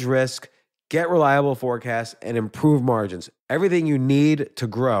 Manage risk, get reliable forecasts, and improve margins. Everything you need to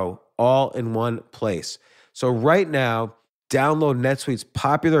grow all in one place. So right now, download NetSuite's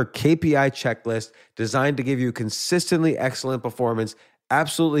popular KPI checklist designed to give you consistently excellent performance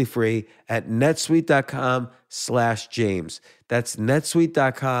absolutely free at netsuite.com/James. That's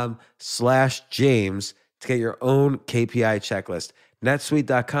netsuite.com/James to get your own KPI checklist.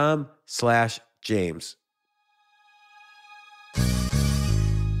 netsuite.com/James.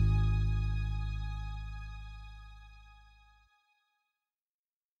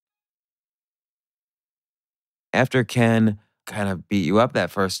 After Ken kind of beat you up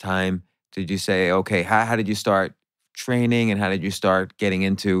that first time, did you say, okay, how did you start training and how did you start getting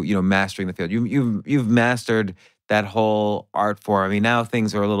into, mastering the field? You've mastered that whole art form. I mean, now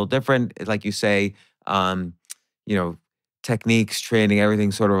things are a little different. It's like you say, you know, techniques, training,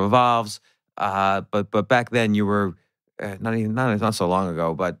 everything sort of evolves. But back then you were not so long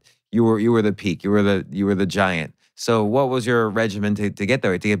ago, but you were the peak. You were the giant. So what was your regimen to get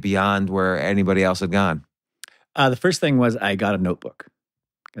there, to get beyond where anybody else had gone? The first thing was I got a notebook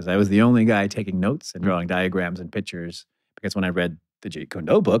because I was the only guy taking notes and drawing diagrams and pictures. Because when I read the Jeet Kune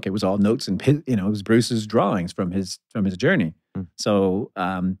Do book, it was all notes and it was Bruce's drawings from his journey. So,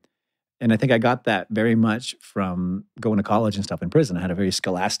 and I think I got that very much from going to college and stuff in prison. I had a very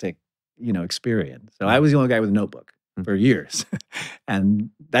scholastic, experience. So I was the only guy with a notebook for years,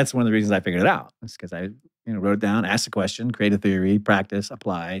 and that's one of the reasons I figured it out. It's because I, wrote it down, asked a question, create a theory, practice,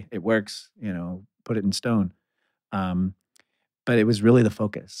 apply. It works. Put it in stone. But it was really the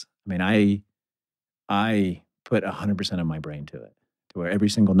focus. I mean, I put 100% of my brain to it, to where every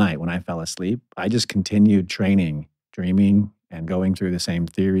single night when I fell asleep, I just continued training, dreaming, and going through the same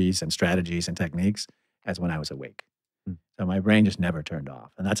theories and strategies and techniques as when I was awake. So my brain just never turned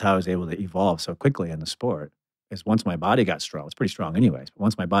off. And that's how I was able to evolve so quickly in the sport, is once my body got strong, it's pretty strong anyways, but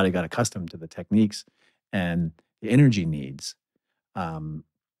once my body got accustomed to the techniques and the energy needs,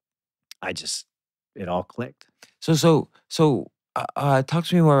 it all clicked. So talk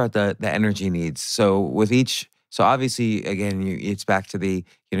to me more about the energy needs. So with each, so obviously again, it's back to the,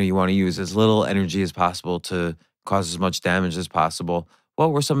 you want to use as little energy as possible to cause as much damage as possible.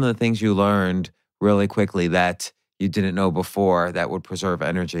 What were some of the things you learned really quickly that you didn't know before that would preserve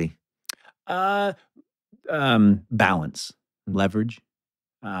energy? Balance, leverage.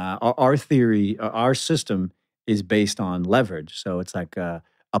 Our theory, our system is based on leverage. So it's like a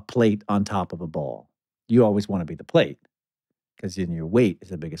plate on top of a ball. You always want to be the plate because then your weight is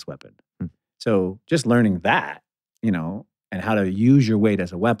the biggest weapon. So just learning that, and how to use your weight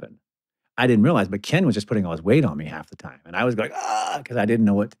as a weapon. I didn't realize, but Ken was just putting all his weight on me half the time. And I was going, because I didn't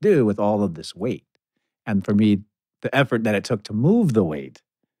know what to do with all of this weight. And for me, the effort that it took to move the weight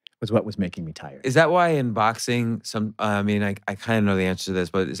was what was making me tired. Is that why in boxing, I kind of know the answer to this,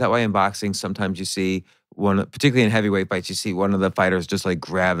 but is that why in boxing sometimes you see particularly in heavyweight fights, you see one of the fighters just like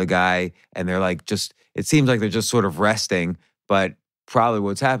grab the guy and they're like it seems like they're just sort of resting, but probably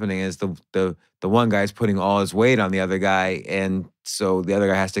what's happening is the one guy's putting all his weight on the other guy, and so the other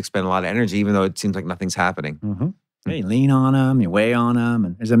guy has to expend a lot of energy, even though it seems like nothing's happening. Yeah, you lean on them, you weigh on them,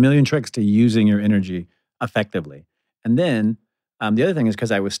 and there's a million tricks to using your energy effectively. And then the other thing is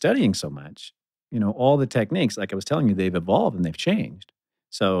because I was studying so much, all the techniques, like I was telling you, they've evolved and they've changed.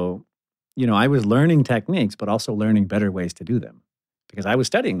 So, I was learning techniques, but also learning better ways to do them because I was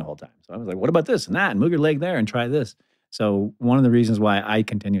studying the whole time. So I was like, what about this and that? And move your leg there and try this. So one of the reasons why I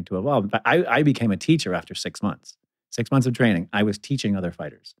continued to evolve, in fact, I became a teacher after 6 months. 6 months of training, I was teaching other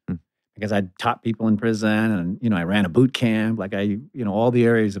fighters because I taught people in prison and, I ran a boot camp. Like all the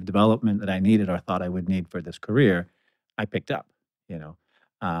areas of development that I needed or thought I would need for this career, I picked up, So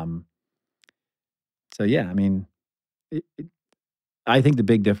yeah, I mean, I think the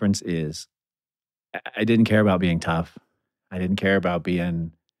big difference is I didn't care about being tough. I didn't care about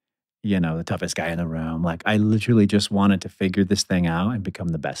being, the toughest guy in the room. Like I literally just wanted to figure this thing out and become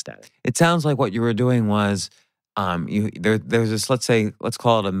the best at it. It sounds like what you were doing was there's this, let's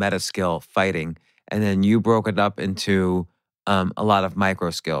call it a meta skill, fighting, and then you broke it up into a lot of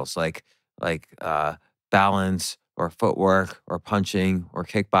micro skills like balance or footwork or punching or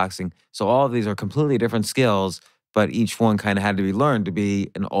kickboxing. So all of these are completely different skills, but each one kind of had to be learned to be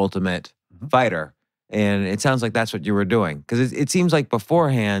an ultimate fighter. And it sounds like that's what you were doing. Because it seems like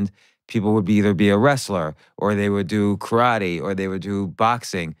beforehand, people would either be a wrestler or they would do karate or they would do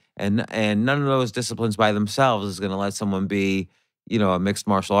boxing. And none of those disciplines by themselves is going to let someone be, a mixed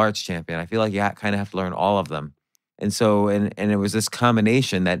martial arts champion. I feel like you kind of have to learn all of them. And so, and it was this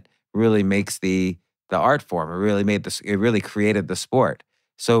combination that really makes the art form. It really created the sport.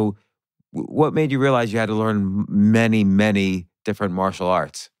 So what made you realize you had to learn many, many different martial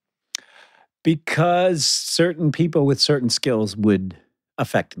arts? Because certain people with certain skills would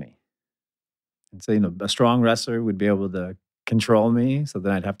affect me. And so, a strong wrestler would be able to control me. So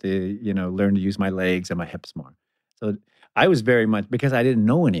then I'd have to, learn to use my legs and my hips more. So I was very much, because I didn't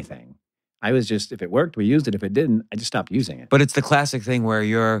know anything. I was just, if it worked, we used it. If it didn't, I just stopped using it. But it's the classic thing where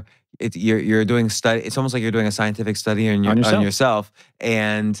you're doing study. It's almost like you're doing a scientific study on yourself.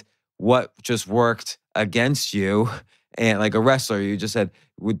 And what just worked against you, and like a wrestler, you just said,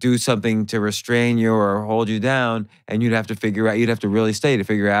 would do something to restrain you or hold you down, and you'd have to really study to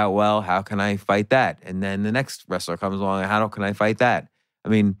figure out, well, how can I fight that? And then the next wrestler comes along, how can I fight that? I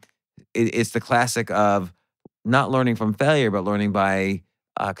mean, it's the classic of not learning from failure, but learning by,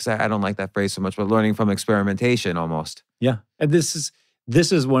 because I don't like that phrase so much, but learning from experimentation almost. Yeah. And this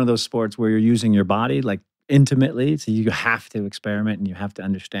is one of those sports where you're using your body like intimately, so you have to experiment and you have to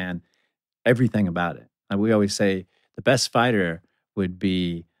understand everything about it. And we always say the best fighter would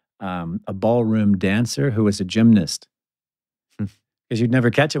be a ballroom dancer who was a gymnast. Because you'd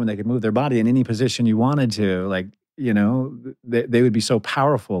never catch them when they could move their body in any position you wanted to. Like, they would be so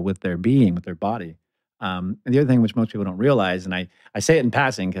powerful with their being, with their body. And the other thing which most people don't realize, and I say it in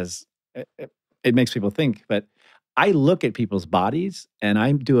passing because it makes people think, but I look at people's bodies and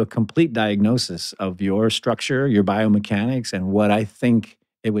I do a complete diagnosis of your structure, your biomechanics, and what I think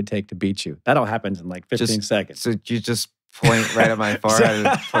it would take to beat you. That all happens in like 15 seconds. So you just point right at my forehead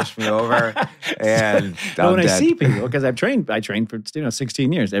and push me over, and when I see people, because I trained for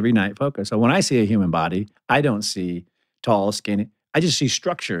 16 years every night poker. So when I see a human body, I don't see tall, skinny. I just see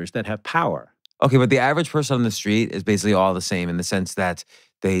structures that have power. Okay, but the average person on the street is basically all the same in the sense that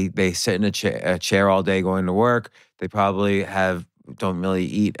they sit in a chair all day going to work. They probably don't really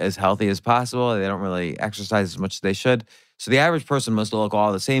eat as healthy as possible. They don't really exercise as much as they should. So the average person must look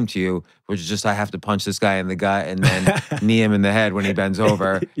all the same to you, which is just I have to punch this guy in the gut and then knee him in the head when he bends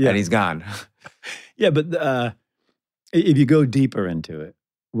over and he's gone. Yeah, but if you go deeper into it,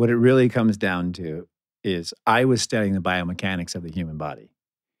 what it really comes down to is I was studying the biomechanics of the human body.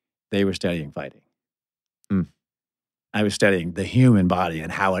 They were studying fighting. I was studying the human body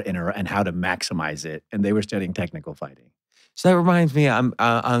and how it and how to maximize it, and they were studying technical fighting. So that reminds me, I'm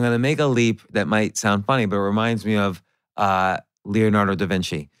going to make a leap that might sound funny, but it reminds me of Leonardo da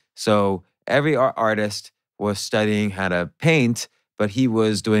Vinci. So every artist was studying how to paint, but he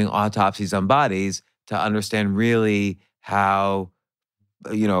was doing autopsies on bodies to understand really how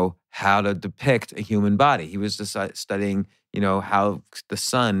to depict a human body. He was just studying, how the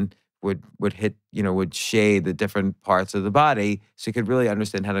sun would hit, would shade the different parts of the body, so he could really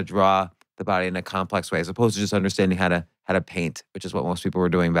understand how to draw the body in a complex way, as opposed to just understanding how to paint, which is what most people were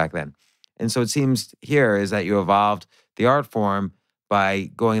doing back then. And so it seems here is that you evolved the art form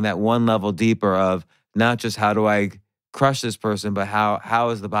by going that one level deeper of not just how do I crush this person, but how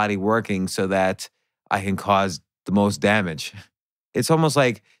is the body working so that I can cause the most damage. It's almost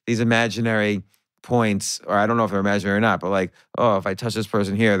like these imaginary points, or I don't know if they're imaginary or not, but like, oh, if I touch this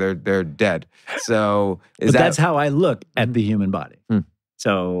person here, they're dead. So that's how I look at the human body.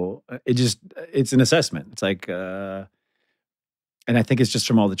 So it's an assessment. It's like, and I think it's just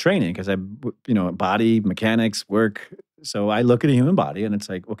from all the training because body mechanics work. So I look at a human body and it's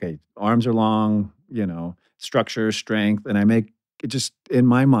like, okay, arms are long, structure, strength, and I make it just in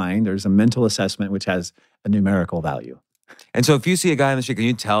my mind. There's a mental assessment which has a numerical value. And so if you see a guy in the street, can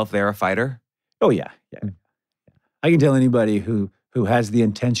you tell if they're a fighter? Oh, yeah. I can tell anybody who has the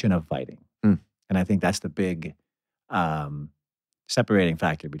intention of fighting. And I think that's the big separating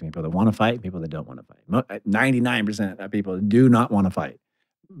factor between people that want to fight and people that don't want to fight. 99% of people do not want to fight.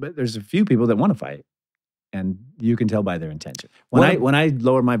 But there's a few people that want to fight. And you can tell by their intention. When I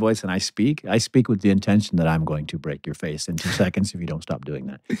lower my voice and I speak with the intention that I'm going to break your face in 2 seconds if you don't stop doing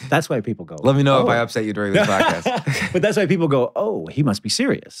that. That's why people go, let me know if I upset you during this podcast. But that's why people go, oh, he must be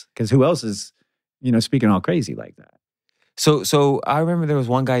serious. Because who else is, speaking all crazy like that? So I remember there was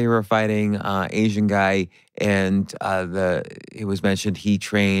one guy you were fighting, Asian guy, and it was mentioned he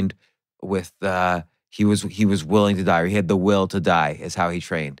trained with, he was willing to die, or he had the will to die is how he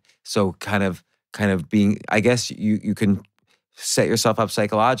trained. So kind of being, I guess you can set yourself up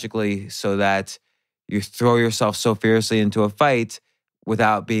psychologically so that you throw yourself so fiercely into a fight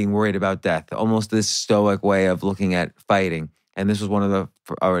without being worried about death. Almost this stoic way of looking at fighting. And this was one of the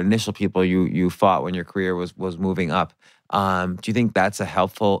our initial people you fought when your career was moving up. Do you think that's a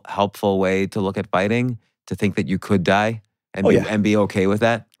helpful way to look at fighting? To think that you could die and be okay with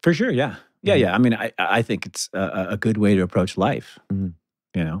that? For sure, yeah. Yeah. I mean, I think it's a good way to approach life. Mm-hmm.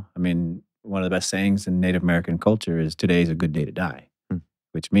 You know, I mean, one of the best sayings in Native American culture is "Today's a good day to die,"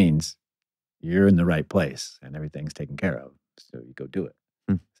 which means you're in the right place and everything's taken care of. So you go do it.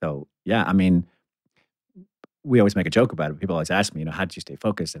 So yeah, I mean, we always make a joke about it. People always ask me, how did you stay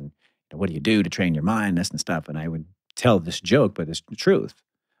focused, and what do you do to train your mind, this and stuff? And I would tell this joke, but it's the truth.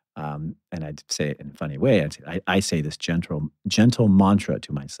 And I'd say it in a funny way. I say this gentle mantra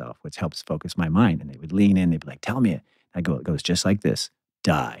to myself, which helps focus my mind. And they would lean in. They'd be like, "Tell me it." I go, it goes just like this: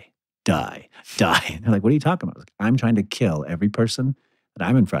 die, die, die. And they're like, "What are you talking about?" I was like, "I'm trying to kill every person that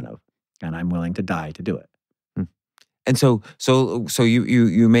I'm in front of, and I'm willing to die to do it." And so you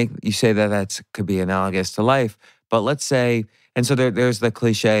say that that's could be analogous to life, but let's say, and so there's the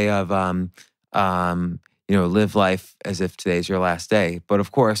cliche of live life as if today's your last day. But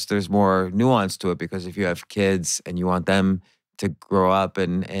of course, there's more nuance to it, because if you have kids and you want them to grow up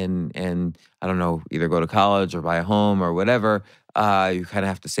and I don't know, either go to college or buy a home or whatever, you kind of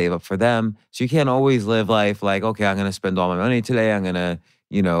have to save up for them. So you can't always live life like, okay, I'm going to spend all my money today. I'm going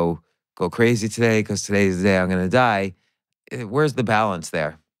to, go crazy today because today's the day I'm going to die. Where's the balance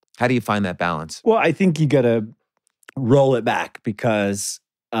there? How do you find that balance? Well, I think you got to roll it back, because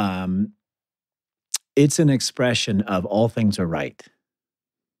it's an expression of all things are right.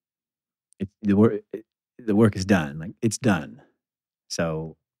 The work is done. Like, it's done.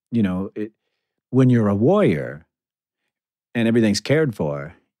 So, when you're a warrior and everything's cared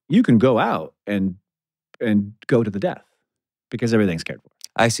for, you can go out and go to the death because everything's cared for.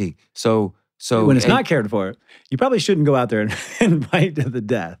 I see. So when it's not cared for, you probably shouldn't go out there and fight to the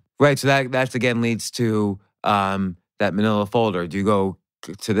death. Right. So that again leads to that manila folder. Do you go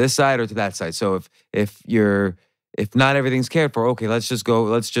to this side or to that side? So if not everything's cared for, okay, let's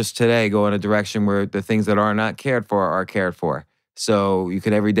just today go in a direction where the things that are not cared for are cared for. So you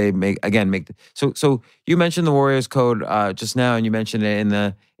could every day so you mentioned the Warriors Code just now, and you mentioned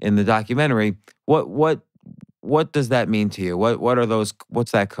it in the documentary. What does that mean to you? What are those?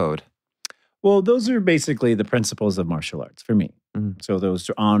 What's that code? Well, those are basically the principles of martial arts for me. Mm-hmm. So those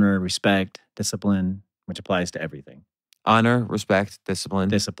are honor, respect, discipline, which applies to everything. Honor, respect, discipline.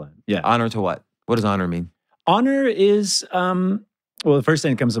 Discipline, yeah. Honor to what? What does honor mean? Honor is, the first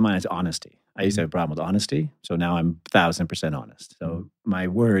thing that comes to mind is honesty. I used to have a problem with honesty, so now I'm 1,000% honest. So my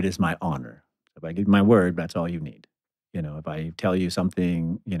word is my honor. If I give you my word, that's all you need. If I tell you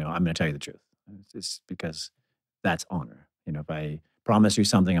something, I'm going to tell you the truth. It's because that's honor. If I promise you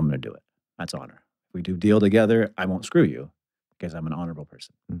something, I'm going to do it. That's honor. If we do deal together, I won't screw you because I'm an honorable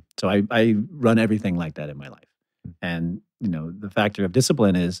person. So I run everything like that in my life. And, the factor of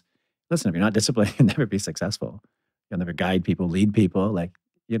discipline is, listen, if you're not disciplined, you'll never be successful. You'll never guide people, lead people. Like,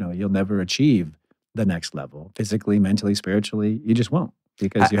 you'll never achieve the next level. Physically, mentally, spiritually, you just won't,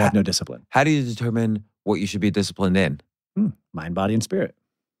 because you have no discipline. How do you determine what you should be disciplined in? Mind, body, and spirit.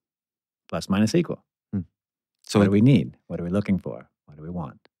 Plus, minus, equal. So what do we need? What are we looking for? What do we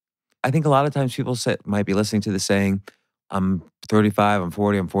want? I think a lot of times people might be listening to this saying, I'm 35, I'm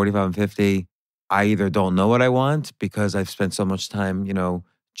 40, I'm 45, I'm 50. I either don't know what I want because I've spent so much time,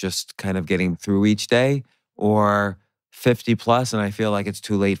 just kind of getting through each day, or 50 plus and I feel like it's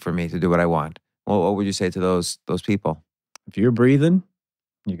too late for me to do what I want. Well, what would you say to those people? If you're breathing,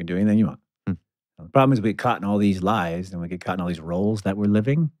 you can do anything you want. The problem is we get caught in all these lies and we get caught in all these roles that we're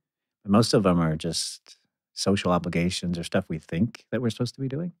living. And most of them are just social obligations or stuff we think that we're supposed to be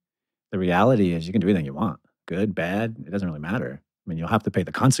doing. The reality is you can do anything you want. Good, bad, it doesn't really matter. I mean, you'll have to pay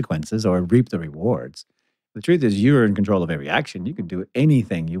the consequences or reap the rewards. The truth is you're in control of every action. You can do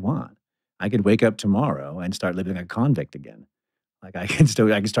anything you want. I could wake up tomorrow and start living like a convict again. Like I can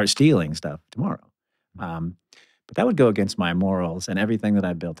start stealing stuff tomorrow. But that would go against my morals and everything that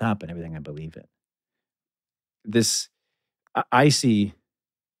I've built up and everything I believe in. I see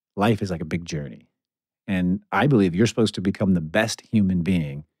life as like a big journey. And I believe you're supposed to become the best human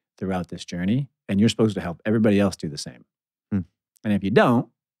being throughout this journey. And you're supposed to help everybody else do the same. And if you don't,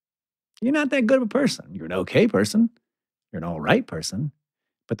 you're not that good of a person. You're an okay person. You're an all right person.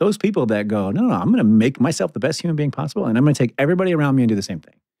 But those people that go, no, I'm going to make myself the best human being possible, and I'm going to take everybody around me and do the same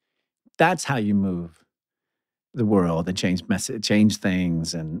thing. That's how you move the world and change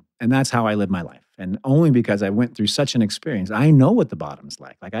things. And that's how I live my life. And only because I went through such an experience, I know what the bottom's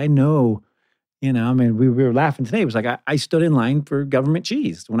like. Like I know, we were laughing today. It was like I stood in line for government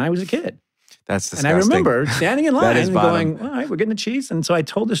cheese when I was a kid. That's And disgusting. I remember standing in line That is and bottom. going, all right, we're getting the cheese. And so I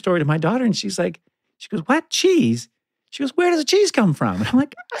told the story to my daughter, and she goes, what, cheese? She goes, where does the cheese come from? And I'm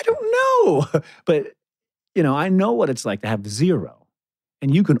like, I don't know. But, I know what it's like to have zero.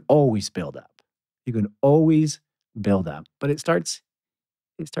 And you can always build up. You can always build up. But it starts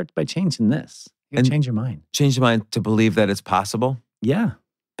by changing this. You And- gotta change your mind. Change your mind to believe that it's possible. Yeah.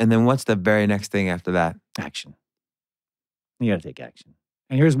 And then what's the very next thing after that? Action. You gotta take action.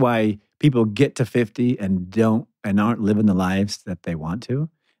 And here's why people get to 50 and aren't living the lives that they want to.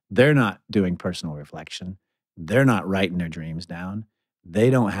 They're not doing personal reflection. They're not writing their dreams down. They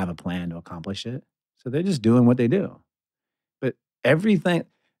don't have a plan to accomplish it. So they're just doing what they do. But everything,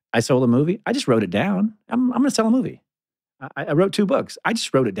 I sold a movie. I just wrote it down. I'm going to sell a movie. I wrote 2 books. I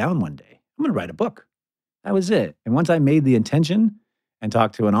just wrote it down one day. I'm going to write a book. That was it. And once I made the intention and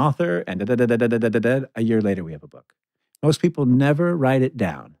talked to an author and a year later we have a book. Most people never write it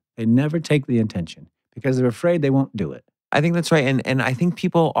down. They never take the intention because they're afraid they won't do it. I think that's right. And I think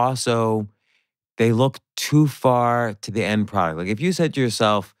people also, they look too far to the end product. Like if you said to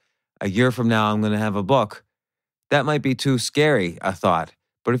yourself, a year from now, I'm going to have a book, that might be too scary a thought.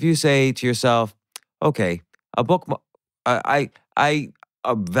 But if you say to yourself, okay, a book, I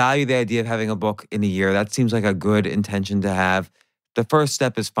value the idea of having a book in a year. That seems like a good intention to have. The first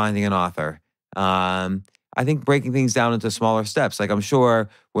step is finding an author. I think breaking things down into smaller steps. Like I'm sure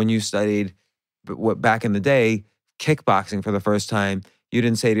when you studied back in the day, kickboxing for the first time, you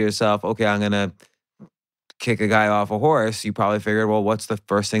didn't say to yourself, okay, I'm going to kick a guy off a horse. You probably figured, well, what's the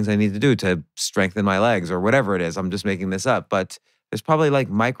first things I need to do to strengthen my legs or whatever it is? I'm just making this up. But there's probably like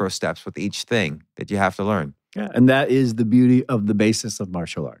micro steps with each thing that you have to learn. Yeah, and that is the beauty of the basis of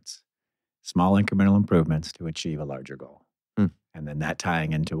martial arts. Small incremental improvements to achieve a larger goal. And then that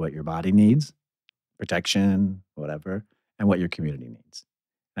tying into what your body needs, protection, whatever, and what your community needs.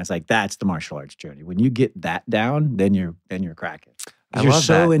 And it's like, that's the martial arts journey. When you get that down, then you're cracking. I You're love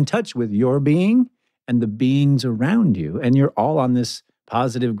so that. in touch with your being and the beings around you, and you're all on this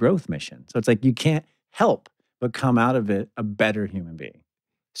positive growth mission. So it's like you can't help but come out of it a better human being.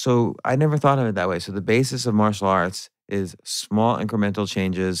 So I never thought of it that way. So the basis of martial arts is small incremental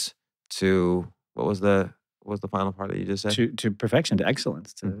changes to, what was the final part that you just said? To perfection, to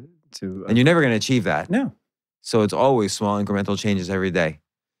excellence, to And you're never going to achieve that. no. So it's always small incremental changes every day.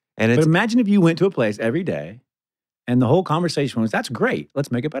 And But it's imagine if you went to a place every day and the whole conversation was, that's great.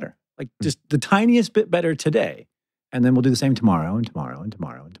 Let's make it better. Like just the tiniest bit better today. And then we'll do the same tomorrow and tomorrow and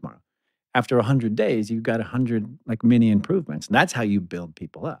tomorrow and tomorrow. After 100 days, you've got 100 like mini improvements. And that's how you build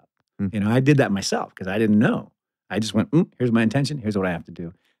people up. I did that myself because I didn't know. I just went, here's my intention. Here's what I have to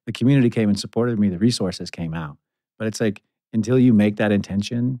do. The community came and supported me. The resources came out. But it's like, until you make that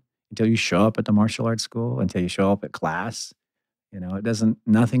intention, until you show up at the martial arts school, until you show up at class,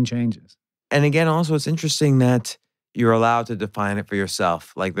 nothing changes. And again, also, it's interesting that you're allowed to define it for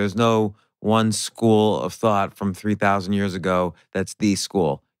yourself. Like there's no one school of thought from 3,000 years ago that's the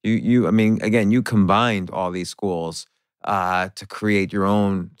school. You combined all these schools to create your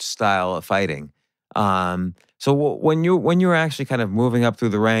own style of fighting. So when you were actually kind of moving up through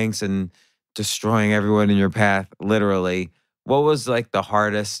the ranks and destroying everyone in your path, literally, what was like the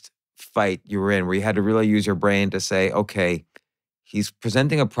hardest fight you were in where you had to really use your brain to say, okay, he's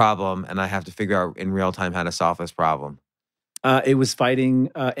presenting a problem and I have to figure out in real time how to solve this problem? It was fighting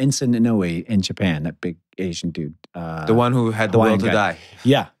Ensign Inoue in Japan, that big Asian dude. The one who had the will Hawaiian to guy. die.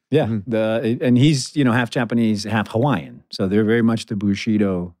 Yeah. Mhm. And he's, half Japanese, half Hawaiian. So they're very much the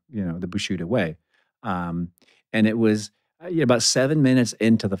Bushido, the Bushido way. And it was about 7 minutes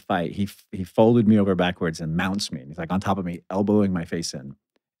into the fight, he folded me over backwards and mounts me. And he's like on top of me, elbowing my face in.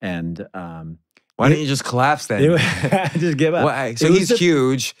 And Why didn't you just collapse then? just give up. Why? So It was he's the-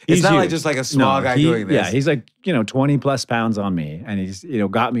 huge. he's It's not like huge. just like a small guy doing this. Yeah, he's like, 20 plus pounds on me. And he's,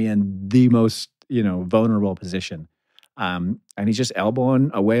 got me in the most, vulnerable position. And he's just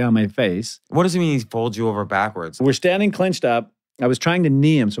elbowing away on my face. What does it mean he folds you over backwards? We're standing clenched up. I was trying to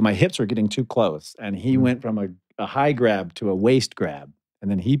knee him, so my hips were getting too close. And he went from a high grab to a waist grab. And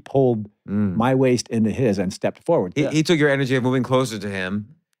then he pulled my waist into his and stepped forward. He took your energy of moving closer to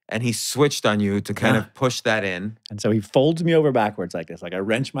him and he switched on you to kind of push that in. And so he folds me over backwards like this, like I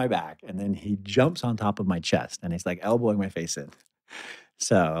wrench my back, and then he jumps on top of my chest and he's like elbowing my face in.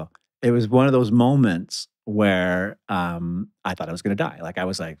 So it was one of those moments where I thought I was going to die. Like I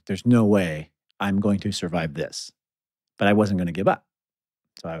was like, there's no way I'm going to survive this. But I wasn't going to give up.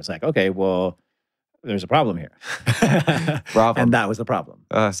 So I was like, okay, well, there's a problem here. Problem. And that was the problem.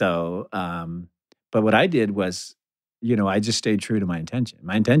 But what I did was, I just stayed true to my intention.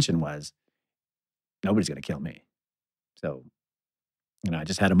 My intention was, nobody's going to kill me. So I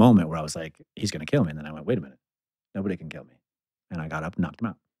just had a moment where I was like, he's going to kill me. And then I went, wait a minute, nobody can kill me. And I got up and knocked him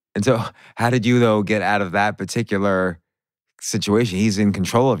out. And so how did you, though, get out of that particular situation? He's in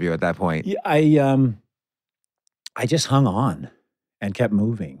control of you at that point. Yeah, I just hung on and kept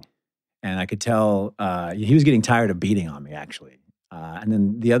moving. And I could tell he was getting tired of beating on me, actually. And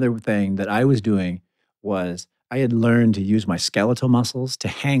then the other thing that I was doing was I had learned to use my skeletal muscles to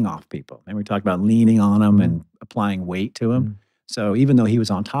hang off people. And we talked about leaning on them and applying weight to them. So even though he was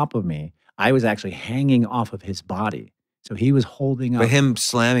on top of me, I was actually hanging off of his body. So he was holding up. But him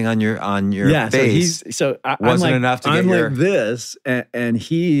slamming on your face I'm wasn't like, enough to get I'm your... like this, and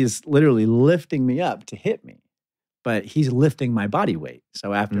he's literally lifting me up to hit me. But he's lifting my body weight.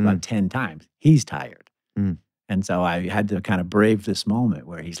 So after about 10 times, he's tired. And so I had to kind of brave this moment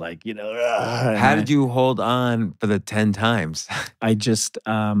where he's like, How did you hold on for the 10 times? I just,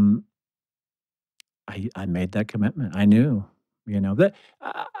 I made that commitment. I knew, that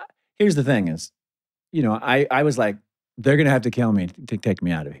here's the thing is, I was like, they're going to have to kill me to take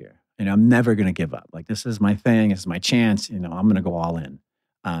me out of here. I'm never going to give up. Like, this is my thing. This is my chance. I'm going to go all in.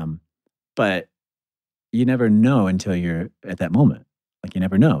 But you never know until you're at that moment. Like, you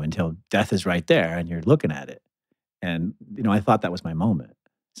never know until death is right there and you're looking at it. And, I thought that was my moment.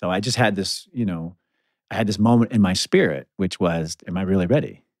 So I just had this, I had this moment in my spirit, which was, am I really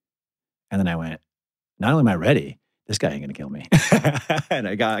ready? And then I went, not only am I ready, this guy ain't going to kill me. And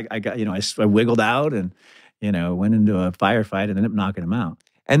I got, I wiggled out and, went into a firefight and ended up knocking him out.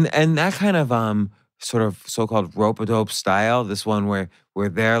 And that kind of sort of so-called rope-a-dope style, this one where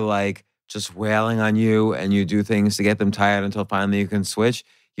they're like just wailing on you and you do things to get them tired until finally you can switch.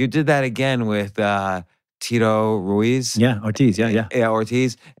 You did that again with Tito Ruiz. Yeah, Ortiz, yeah. Yeah,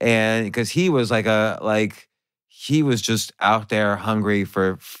 Ortiz. And because he was he was just out there hungry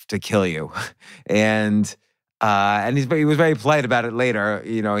to kill you. And he was very polite about it later.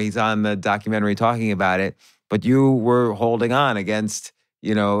 He's on the documentary talking about it. But you were holding on against,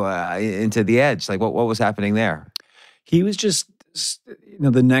 into the edge. Like, what was happening there? He was just,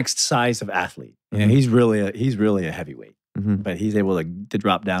 the next size of athlete. He's really a heavyweight, but he's able to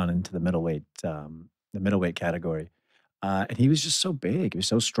drop down into the middleweight category. And he was just so big. He was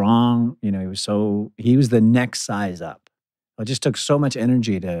so strong. He was the next size up. It just took so much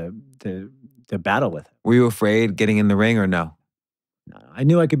energy to battle with him. Were you afraid getting in the ring or no? No, I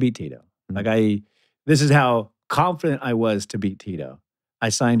knew I could beat Tito. This is how confident I was to beat Tito. I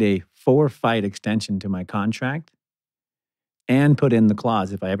signed a 4-fight extension to my contract and put in the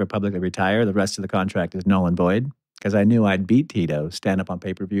clause, if I ever publicly retire, the rest of the contract is null and void, because I knew I'd beat Tito, stand up on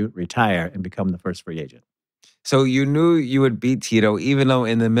pay-per-view, retire, and become the first free agent. So you knew you would beat Tito, even though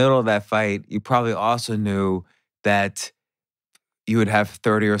in the middle of that fight, you probably also knew that you would have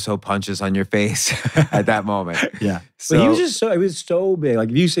 30 or so punches on your face at that moment. Yeah. So but he was so big. Like,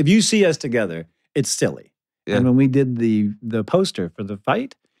 if you see us together, it's silly. Yeah. And when we did the poster for the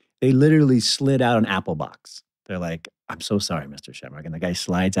fight, they literally slid out an apple box. They're like, I'm so sorry, Mr. Shamrock. And the guy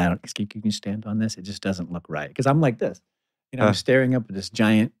slides out. Can you stand on this? It just doesn't look right. Because I'm like this. I'm staring up at this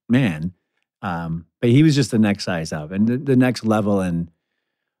giant man. But he was just the next size up. And the next level in,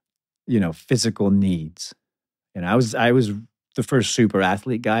 physical needs. I was the first super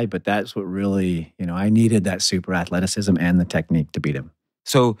athlete guy, but that's what really, I needed that super athleticism and the technique to beat him.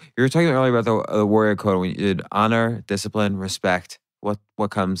 So you were talking earlier about the warrior code. When you did honor, discipline, respect, what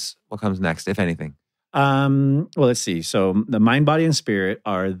comes next, if anything? Well, let's see. So the mind, body, and spirit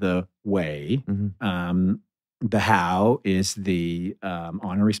are the way. The how is the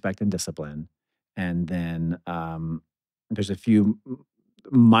honor, respect, and discipline. And then there's a few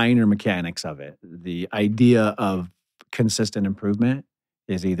minor mechanics of it. The idea of consistent improvement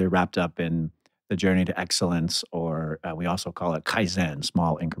is either wrapped up in the journey to excellence, or we also call it Kaizen,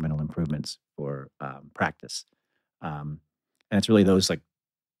 small incremental improvements for practice. And it's really those like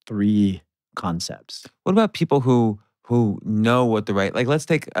 3 concepts. What about people who know what the right, like let's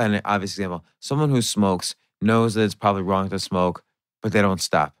take an obvious example. Someone who smokes knows that it's probably wrong to smoke, but they don't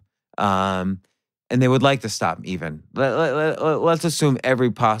stop. And they would like to stop even. Let's assume every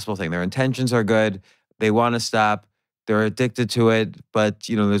possible thing. Their intentions are good. They want to stop. They're addicted to it, but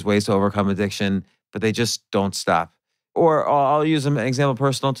there's ways to overcome addiction, but they just don't stop. Or I'll use an example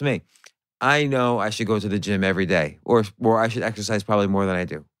personal to me. I know I should go to the gym every day, or I should exercise probably more than I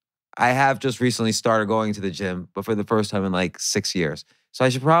do. I have just recently started going to the gym, but for the first time in like 6 years. So I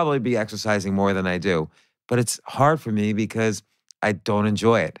should probably be exercising more than I do. But it's hard for me because I don't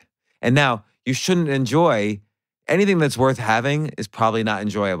enjoy it. And now, you shouldn't enjoy anything that's worth having is probably not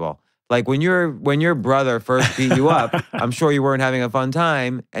enjoyable. Like when your brother first beat you up, I'm sure you weren't having a fun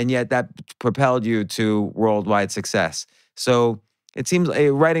time, and yet that propelled you to worldwide success. So It seems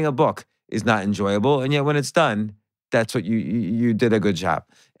writing a book is not enjoyable, and yet when it's done, that's what you did a good job.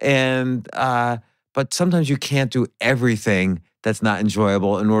 And but sometimes you can't do everything that's not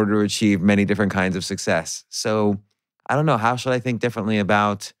enjoyable in order to achieve many different kinds of success. So I don't know. How should I think differently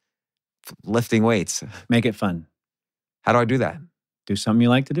about lifting weights? Make it fun. How do I do that? Do something you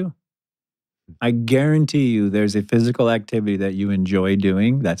like to do. I guarantee you there's a physical activity that you enjoy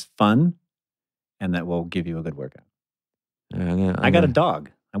doing that's fun and that will give you a good workout. I got a dog.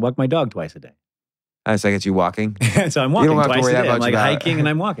 I walk my dog twice a day. So I get you walking? So I'm You don't walking have to twice worry a that day. I'm much like about it. hiking and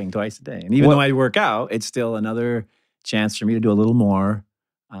I'm walking twice a day. And even though I work out, it's still another chance for me to do a little more.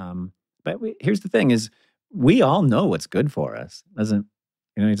 But here's the thing is we all know what's good for us. It doesn't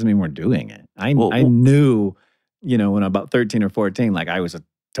mean we're doing it. I knew, when I'm about 13 or 14, like I was a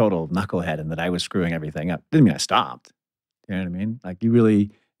total knucklehead and that I was screwing everything up. Didn't mean I stopped. You know what I mean? Like you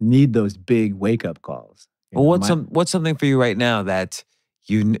really need those big wake up calls. Well, what's something for you right now that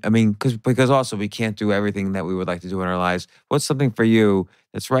because also we can't do everything that we would like to do in our lives. What's something for you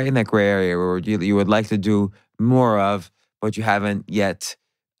that's right in that gray area where you would like to do more of, but you haven't yet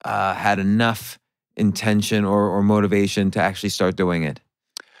had enough intention or motivation to actually start doing it?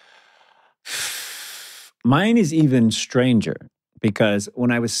 Mine is even stranger because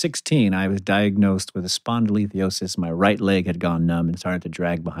when I was 16, I was diagnosed with a spondylolisthesis. My right leg had gone numb and started to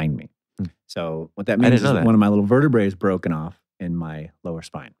drag behind me. So what that means is that one of my little vertebrae is broken off in my lower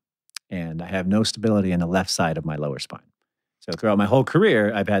spine. And I have no stability in the left side of my lower spine. So throughout my whole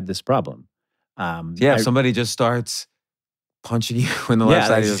career, I've had this problem. If somebody just starts punching you in the left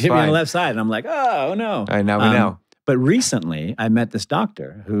side of your spine. Hit me on the left side. And I'm like, oh, no. All right, now we know. But recently, I met this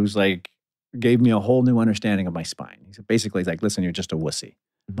doctor who's like, gave me a whole new understanding of my spine. He's like, listen, you're just a wussy.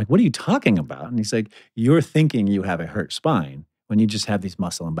 I'm like, what are you talking about? And he's like, you're thinking you have a hurt spine when you just have these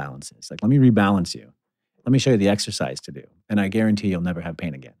muscle imbalances. Like, let me rebalance you. Let me show you the exercise to do. And I guarantee you'll never have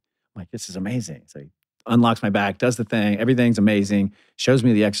pain again. I'm like, this is amazing. So he unlocks my back, does the thing. Everything's amazing. Shows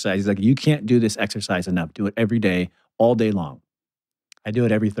me the exercise. He's like, you can't do this exercise enough. Do it every day, all day long. I do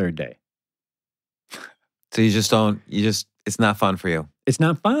it every third day. So it's not fun for you. It's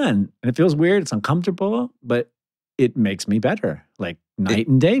not fun. And it feels weird. It's uncomfortable, but it makes me better, like night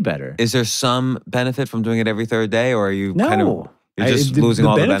and day better. Is there some benefit from doing it every third day, or are you No. You're just losing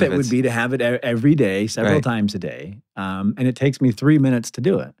all the benefits? The benefit would be to have it every day, several times a day. And it takes me 3 minutes to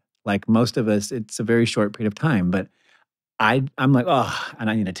do it. Like most of us, it's a very short period of time. But I'm like, and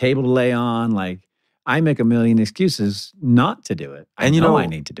I need a table to lay on. Like I make a million excuses not to do it. I know I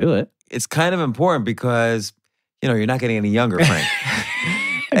need to do it. It's kind of important because, you're not getting any younger, Frank.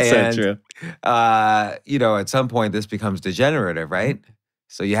 It's so true. At some point this becomes degenerative, right?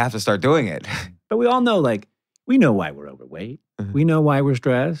 So you have to start doing it. But we all know, we know why we're overweight. We know why we're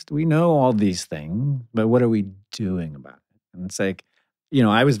stressed. We know all these things, but what are we doing about it? And it's like,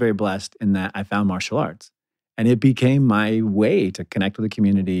 I was very blessed in that I found martial arts. And it became my way to connect with the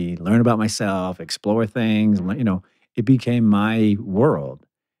community, learn about myself, explore things. It became my world.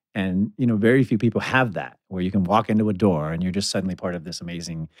 And, very few people have that, where you can walk into a door and you're just suddenly part of this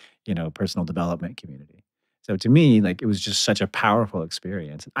amazing, personal development community. So to me, it was just such a powerful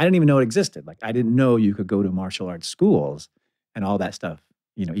experience. I didn't even know it existed. I didn't know you could go to martial arts schools and all that stuff,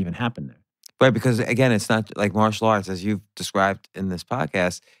 even happened there. Right, because again, it's not like martial arts, as you've described in this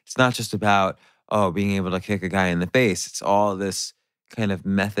podcast, it's not just about, being able to kick a guy in the face. It's all this kind of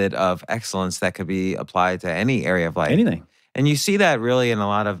method of excellence that could be applied to any area of life. Anything. And you see that really in a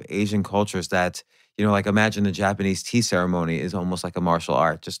lot of Asian cultures that, imagine the Japanese tea ceremony is almost like a martial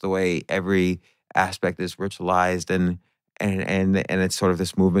art, just the way every aspect is ritualized and it's sort of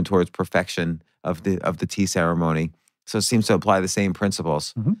this movement towards perfection of the tea ceremony. So it seems to apply the same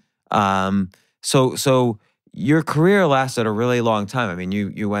principles. Mm-hmm. So your career lasted a really long time. I mean,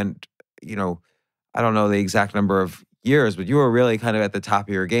 you went, I don't know the exact number of years, but you were really kind of at the top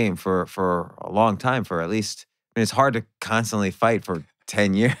of your game for a long time, for at least, it's hard to constantly fight for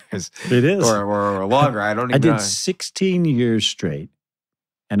 10 years. It is. Or longer. I did 16 years straight,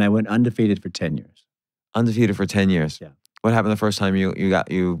 and I went undefeated for 10 years. Undefeated for 10 years? Yeah. What happened the first time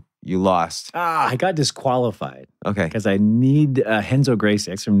you lost? I got disqualified. Okay. Because I need Renzo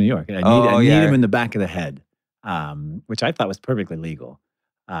Gracie from New York. I need him in the back of the head, which I thought was perfectly legal.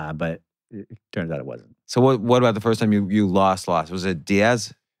 But it turns out it wasn't. So what about the first time you lost? Was it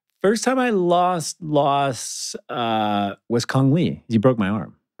Diaz? First time I lost was Kong Lee. He broke my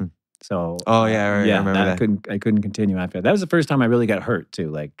arm. So I remember that. I couldn't continue after that. That was the first time I really got hurt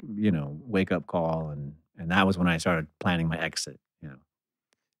too. Wake up call, and that was when I started planning my exit.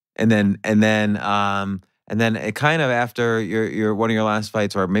 And then it kind of after your one of your last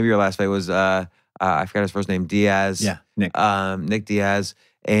fights, or maybe your last fight was I forgot his first name, Diaz. Yeah, Nick. Nick Diaz.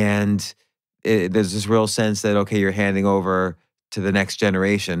 And there's this real sense that, okay, you're handing over to the next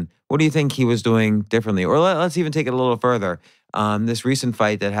generation. What do you think he was doing differently? Or let's even take it a little further. This recent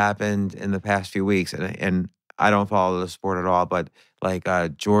fight that happened in the past few weeks, and I don't follow the sport at all, but like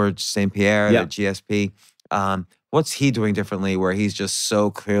George St. Pierre, Yeah. the GSP, what's he doing differently where he's just so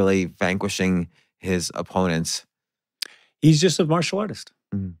clearly vanquishing his opponents? He's just a martial artist.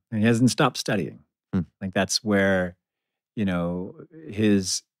 Mm. And he hasn't stopped studying. Mm. Like that's where,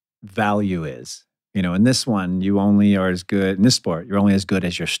 his value is. In this one, you only are as good, in this sport, you're only as good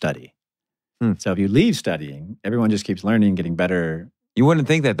as your study. So if you leave studying, everyone just keeps learning, getting better. You wouldn't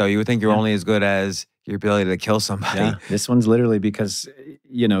think that though. You would think you're only as good as your ability to kill somebody. Yeah, this one's literally because,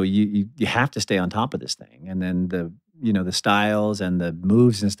 you have to stay on top of this thing. And then the styles and the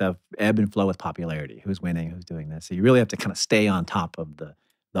moves and stuff ebb and flow with popularity. Who's winning, who's doing this. So you really have to kind of stay on top of the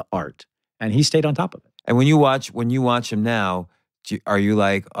art. And he stayed on top of it. And when you watch him now, are you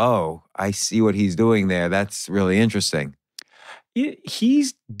like, oh, I see what he's doing there. That's really interesting.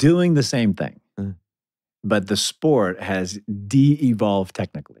 He's doing the same thing, but the sport has de-evolved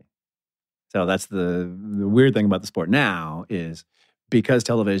technically. So that's the weird thing about the sport now is because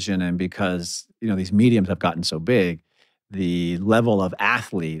television and because these mediums have gotten so big, the level of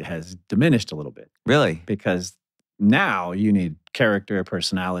athlete has diminished a little bit. Really? Because now you need character,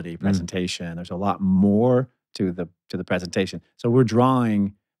 personality, presentation. There's a lot more to the presentation. So we're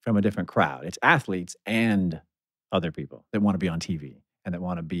drawing from a different crowd. It's athletes and other people that want to be on TV and that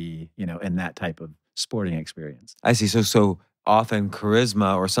want to be, in that type of sporting experience. I see. So often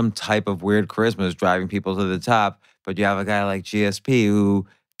charisma or some type of weird charisma is driving people to the top, but you have a guy like GSP who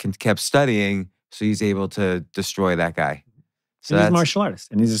kept studying, so he's able to destroy that guy. So he's a martial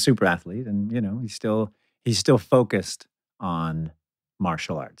artist and he's a super athlete, and he's still focused on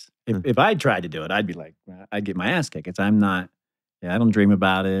martial arts. If I tried to do it, I'd be like, I'd get my ass kicked. I don't dream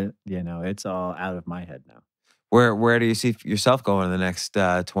about it. It's all out of my head now. Where do you see yourself going in the next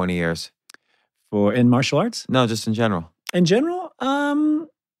 20 years? In martial arts? No, just in general. In general, I'm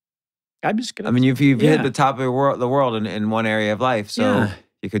just gonna. I mean, you've hit the top of the world in one area of life, so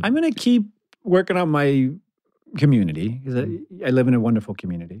you could. I'm gonna keep working on my community because I live in a wonderful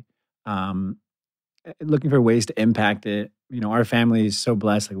community. Looking for ways to impact it. Our family is so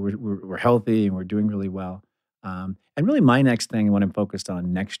blessed. Like we're healthy and we're doing really well. And really, my next thing, and what I'm focused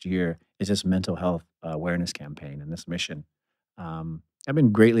on next year, is this mental health awareness campaign and this mission. I've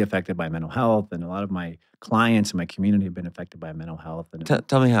been greatly affected by mental health, and a lot of my clients in my community have been affected by mental health. And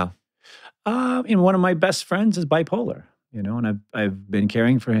tell me how. One of my best friends is bipolar. And I've been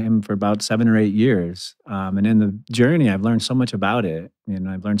caring for him for about 7 or 8 years. And in the journey, I've learned so much about it.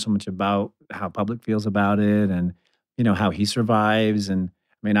 I've learned so much about how public feels about it, and how he survives. And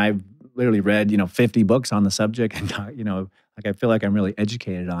I've literally read 50 books on the subject, and I feel like I'm really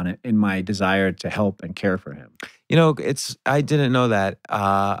educated on it in my desire to help and care for him. I didn't know that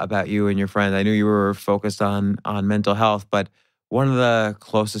about you and your friend. I knew you were focused on mental health, but one of the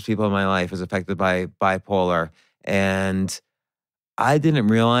closest people in my life is affected by bipolar. And I didn't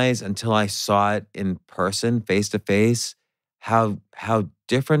realize until I saw it in person, face to face, how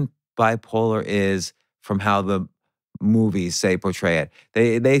different bipolar is from how the movies say portray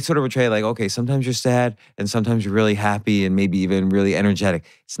it. They sort of portray it like, okay, sometimes you're sad and sometimes you're really happy and maybe even really energetic.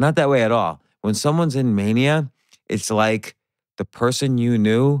 It's not that way at all. When someone's in mania, it's like the person you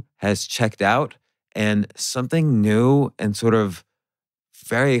knew has checked out and something new and sort of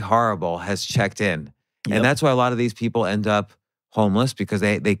very horrible has checked in. Yep. And that's why a lot of these people end up homeless, because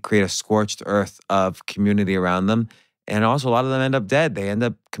they create a scorched earth of community around them. And also a lot of them end up dead. They end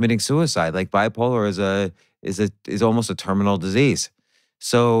up committing suicide. Like bipolar is almost a terminal disease.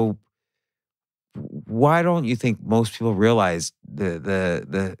 So why don't you think most people realize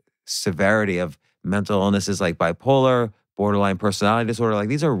the severity of mental illnesses like bipolar, borderline personality disorder? Like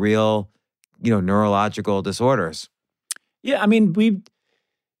these are real, neurological disorders. Yeah,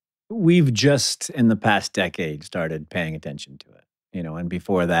 we've just in the past decade started paying attention to it, and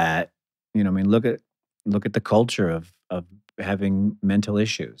before that, look at the culture of having mental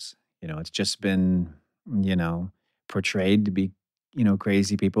issues. It's just been, portrayed to be,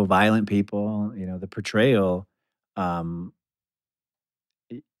 crazy people, violent people, the portrayal, the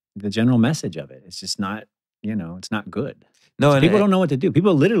general message of it. It's just not, it's not good. No, and people don't know what to do.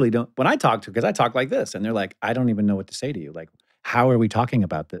 People literally don't, when I talk to, because I talk like this, and they're like, I don't even know what to say to you. Like, how are we talking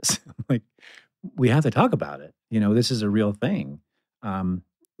about this? Like, we have to talk about it. This is a real thing.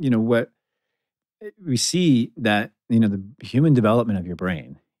 What we see that, the human development of your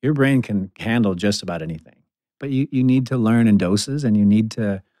brain can handle just about anything. But you need to learn in doses, and you need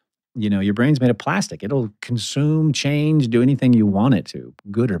to your brain's made of plastic. It'll consume, change, do anything you want it to,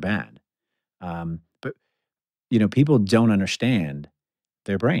 good or bad. But people don't understand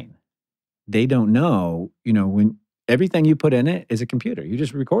their brain. They don't know, when everything you put in it is a computer. You're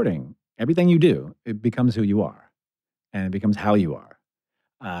just recording everything you do. It becomes who you are, and it becomes how you are.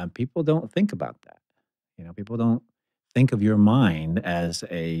 People don't think about that. People don't think of your mind as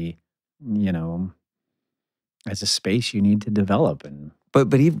you know, as a space you need to develop and But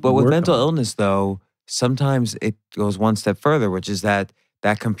with work mental on. illness though, sometimes it goes one step further, which is that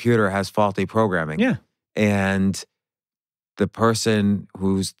computer has faulty programming. Yeah. And the person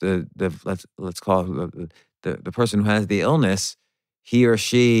who's the let's call it the person who has the illness, he or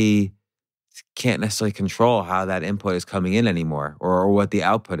she can't necessarily control how that input is coming in anymore, or what the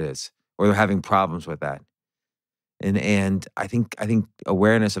output is, or they're having problems with that. And I think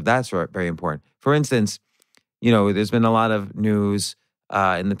awareness of that's very important. For instance, there's been a lot of news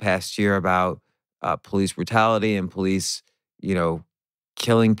in the past year about police brutality and police,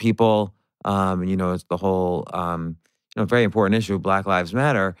 killing people. It's the whole, very important issue of Black Lives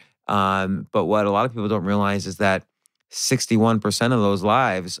Matter. But what a lot of people don't realize is that 61% of those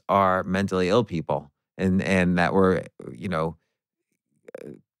lives are mentally ill people, and that were,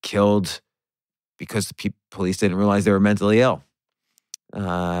 killed because the police didn't realize they were mentally ill. It's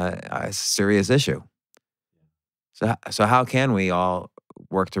a serious issue. So how can we all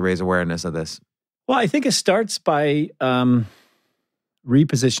work to raise awareness of this? Well, I think it starts by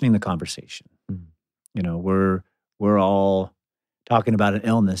repositioning the conversation. We're all talking about an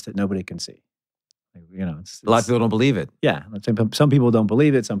illness that nobody can see. A lot of people don't believe it. Yeah, some people don't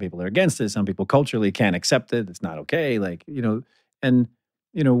believe it. Some people are against it. Some people culturally can't accept it. It's not okay. And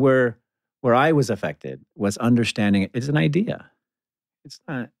where I was affected was understanding it's an idea. It's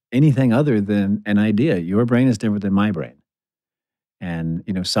not anything other than an idea. Your brain is different than my brain. And,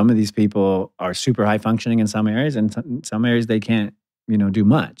 some of these people are super high functioning in some areas, and some areas they can't, do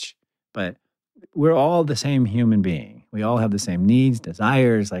much. But we're all the same human being. We all have the same needs,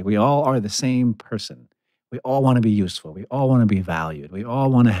 desires. Like, we all are the same person. We all want to be useful. We all want to be valued. We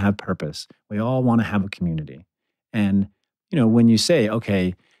all want to have purpose. We all want to have a community. And, when you say,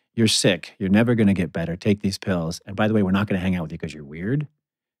 okay, you're sick, you're never going to get better, take these pills. And by the way, we're not going to hang out with you because you're weird.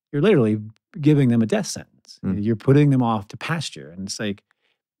 You're literally giving them a death sentence. You're putting them off to pasture. And it's like,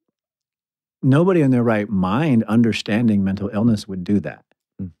 nobody in their right mind understanding mental illness would do that.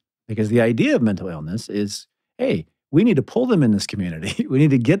 Because the idea of mental illness is, hey, we need to pull them in this community. We need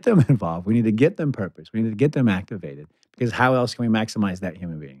to get them involved. We need to get them purpose. We need to get them activated. Because how else can we maximize that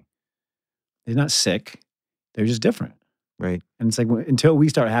human being? They're not sick. They're just different. Right. And it's like, until we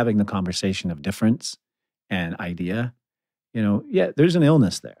start having the conversation of difference and idea, there's an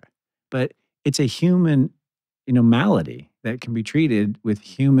illness there. But it's a human, malady that can be treated with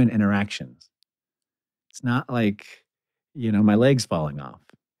human interactions. It's not like, my leg's falling off.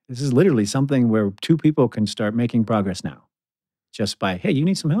 This is literally something where two people can start making progress now. Just by, hey, you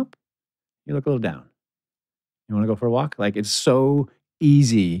need some help? You look a little down. You want to go for a walk? Like, it's so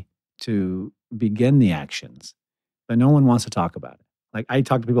easy to begin the actions, but no one wants to talk about it. Like, I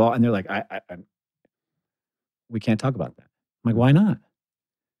talk to people and they're like, we can't talk about that. I'm like, why not?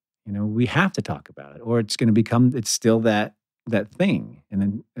 We have to talk about it, or it's going to become, it's still that thing. And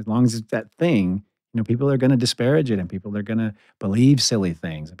then as long as it's that thing, people are going to disparage it, and people are going to believe silly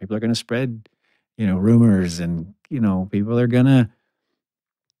things, and people are going to spread, rumors, and, people are going to,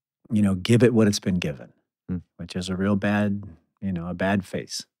 give it what it's been given, which is a real bad, a bad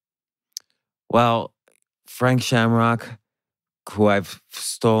face. Well, Frank Shamrock, who I've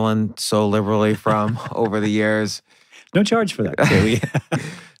stolen so liberally from over the years. No charge for that, Kelly.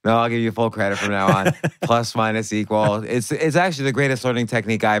 No, I'll give you full credit from now on. Plus, minus, equal. It's actually the greatest learning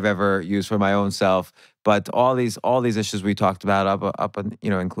technique I've ever used for my own self. But all these issues we talked about up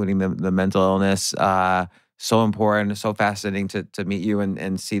including the mental illness, so important, so fascinating to meet you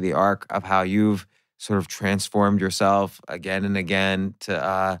and see the arc of how you've sort of transformed yourself again and again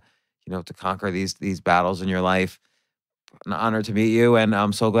to conquer these battles in your life. An honor to meet you, and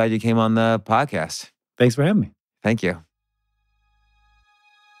I'm so glad you came on the podcast. Thanks for having me. Thank you.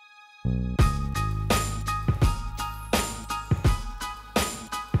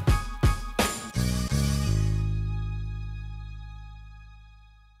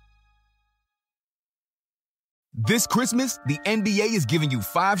 This Christmas, the NBA is giving you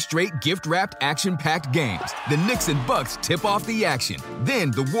 5 straight gift-wrapped, action-packed games. The Knicks and Bucks tip off the action.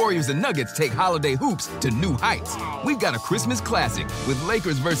 Then the Warriors and Nuggets take holiday hoops to new heights. We've got a Christmas classic with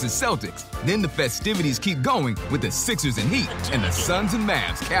Lakers versus Celtics. Then the festivities keep going with the Sixers and Heat. And the Suns and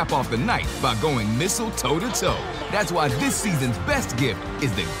Mavs cap off the night by going missile toe-to-toe. That's why this season's best gift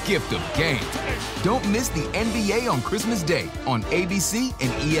is the gift of game. Don't miss the NBA on Christmas Day on ABC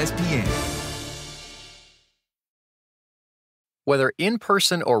and ESPN. Whether in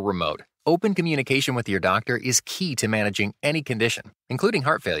person or remote, open communication with your doctor is key to managing any condition, including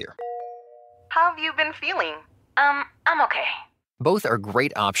heart failure. How have you been feeling? I'm okay. Both are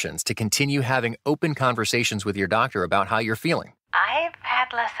great options to continue having open conversations with your doctor about how you're feeling. I've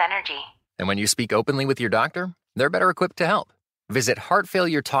had less energy. And when you speak openly with your doctor, they're better equipped to help. Visit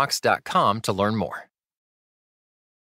heartfailuretalks.com to learn more.